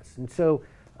 Wright Bus. And so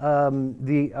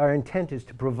our intent is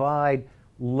to provide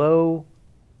low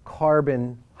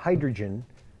carbon hydrogen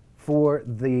for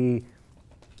the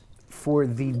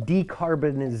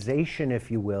decarbonization,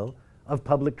 if you will, of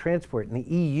public transport. And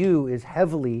the EU is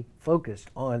heavily focused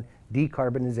on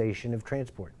decarbonization of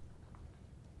transport.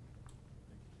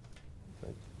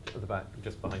 At the back,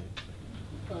 just behind you.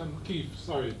 Keith,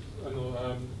 sorry, I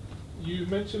know you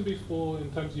mentioned before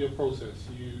in terms of your process,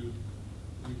 you've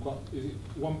got, is it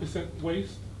 1%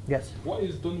 waste? Yes. What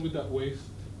is done with that waste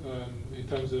in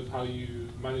terms of how you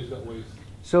manage that waste?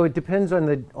 So it depends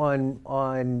on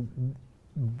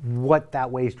what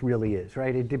that waste really is,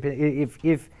 right? It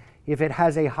if it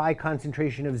has a high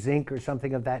concentration of zinc or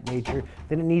something of that nature,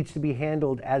 then it needs to be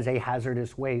handled as a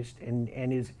hazardous waste and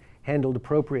is handled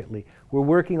appropriately. We're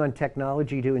working on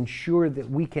technology to ensure that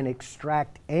we can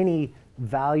extract any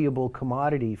valuable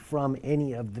commodity from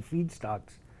any of the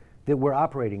feedstocks that we're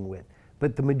operating with.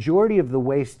 But the majority of the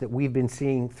waste that we've been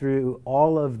seeing through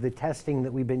all of the testing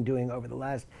that we've been doing over the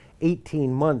last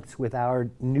 18 months with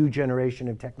our new generation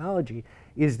of technology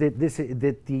is that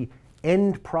the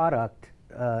end product,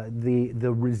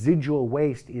 the residual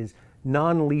waste, is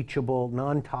non-leachable,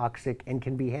 non-toxic, and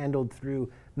can be handled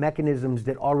through mechanisms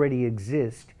that already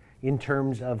exist in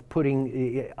terms of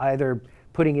either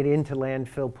putting it into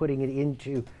landfill, putting it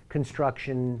into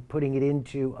construction, putting it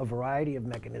into a variety of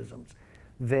mechanisms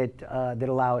that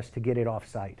allow us to get it off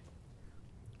site.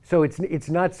 So it's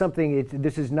not something.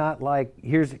 This is not like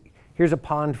here's a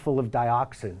pond full of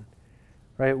dioxin,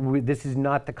 right? This is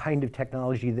not the kind of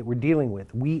technology that we're dealing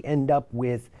with. We end up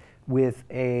with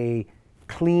a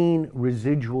clean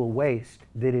residual waste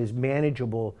that is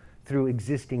manageable through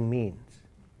existing means.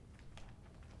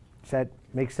 Does that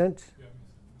make sense? Yeah.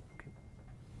 Okay.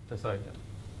 Sorry.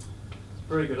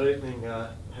 Very good evening,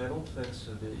 panel. Thanks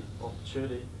for the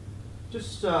opportunity.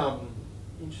 Just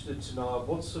interested to know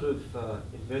what sort of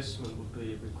investment would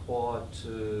be required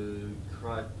to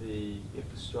create the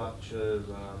infrastructure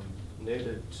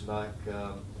needed to make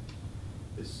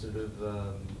this sort of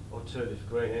alternative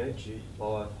green energy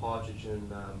by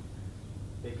hydrogen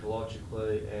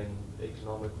ecologically and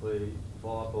economically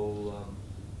viable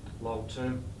long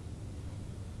term,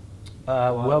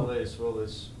 well, as well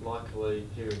as locally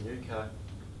here in UK?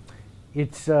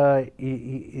 It's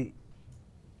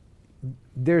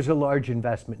there's a large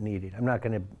investment needed. I'm not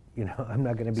going to be.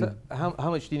 So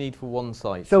how much do you need for one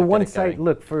site? So one site,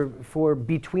 look, for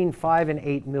between 5 and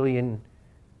 8 million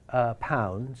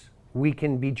pounds, we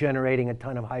can be generating a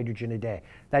ton of hydrogen a day.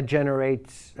 That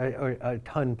generates a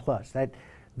ton plus.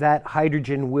 That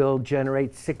hydrogen will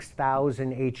generate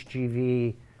 6,000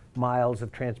 HGV miles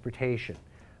of transportation.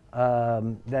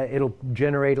 That it'll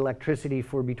generate electricity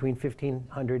for between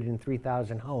 1,500 and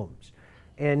 3,000 homes.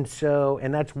 And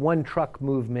that's one truck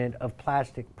movement of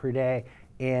plastic per day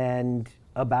and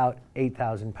about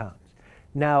 8,000 pounds.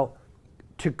 Now,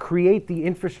 to create the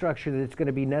infrastructure that's going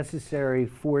to be necessary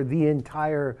for the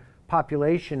entire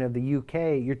population of the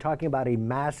UK, you're talking about a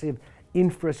massive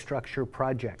infrastructure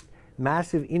project.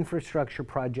 Massive infrastructure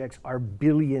projects are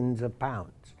billions of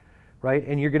pounds, right?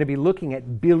 And you're going to be looking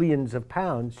at billions of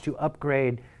pounds to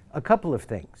upgrade a couple of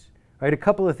things. Right, a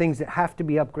couple of things that have to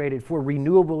be upgraded for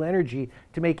renewable energy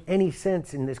to make any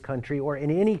sense in this country or in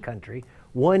any country.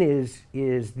 One is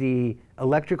the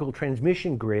electrical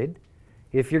transmission grid.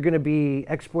 If you're going to be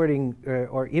exporting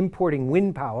or importing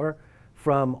wind power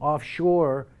from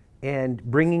offshore and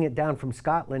bringing it down from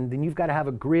Scotland, then you've got to have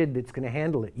a grid that's going to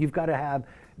handle it. You've got to have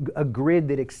a grid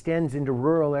that extends into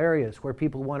rural areas where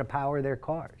people want to power their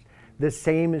cars. The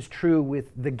same is true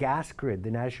with the gas grid. The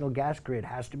national gas grid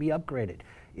has to be upgraded.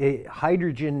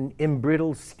 Hydrogen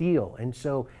embrittles steel, and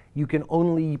so you can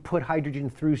only put hydrogen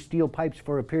through steel pipes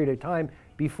for a period of time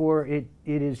before it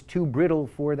is too brittle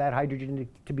for that hydrogen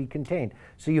to be contained.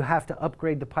 So you have to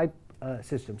upgrade the pipe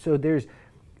system. So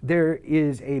there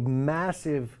is a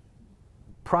massive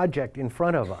project in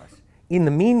front of us. In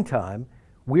the meantime,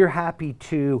 we're happy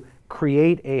to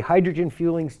create a hydrogen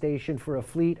fueling station for a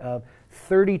fleet of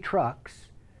 30 trucks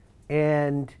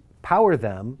and power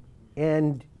them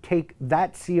and take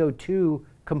that CO2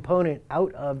 component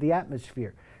out of the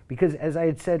atmosphere. Because as I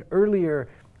had said earlier,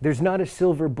 there's not a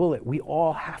silver bullet. We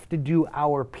all have to do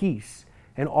our piece,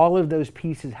 and all of those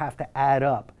pieces have to add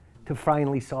up to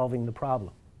finally solving the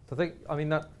problem. So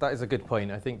that is a good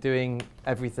point. I think doing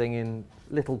everything in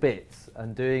little bits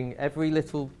and doing every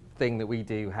little thing that we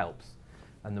do helps.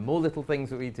 And the more little things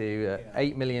that we do at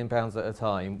 8 million pounds at a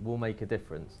time will make a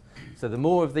difference. So the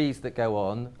more of these that go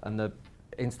on, and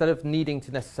instead of needing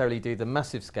to necessarily do the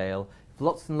massive scale, if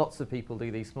lots and lots of people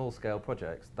do these small scale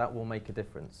projects, that will make a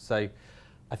difference. So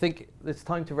I think it's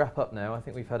time to wrap up now. I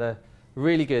think we've had a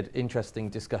really good, interesting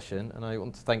discussion, and I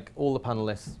want to thank all the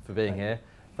panelists for being here.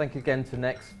 Thank you again to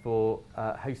Next for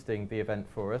hosting the event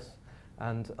for us.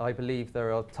 And I believe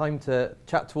there are time to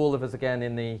chat to all of us again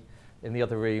in the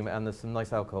other room, and there's some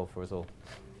nice alcohol for us all.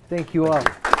 Thank you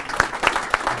all.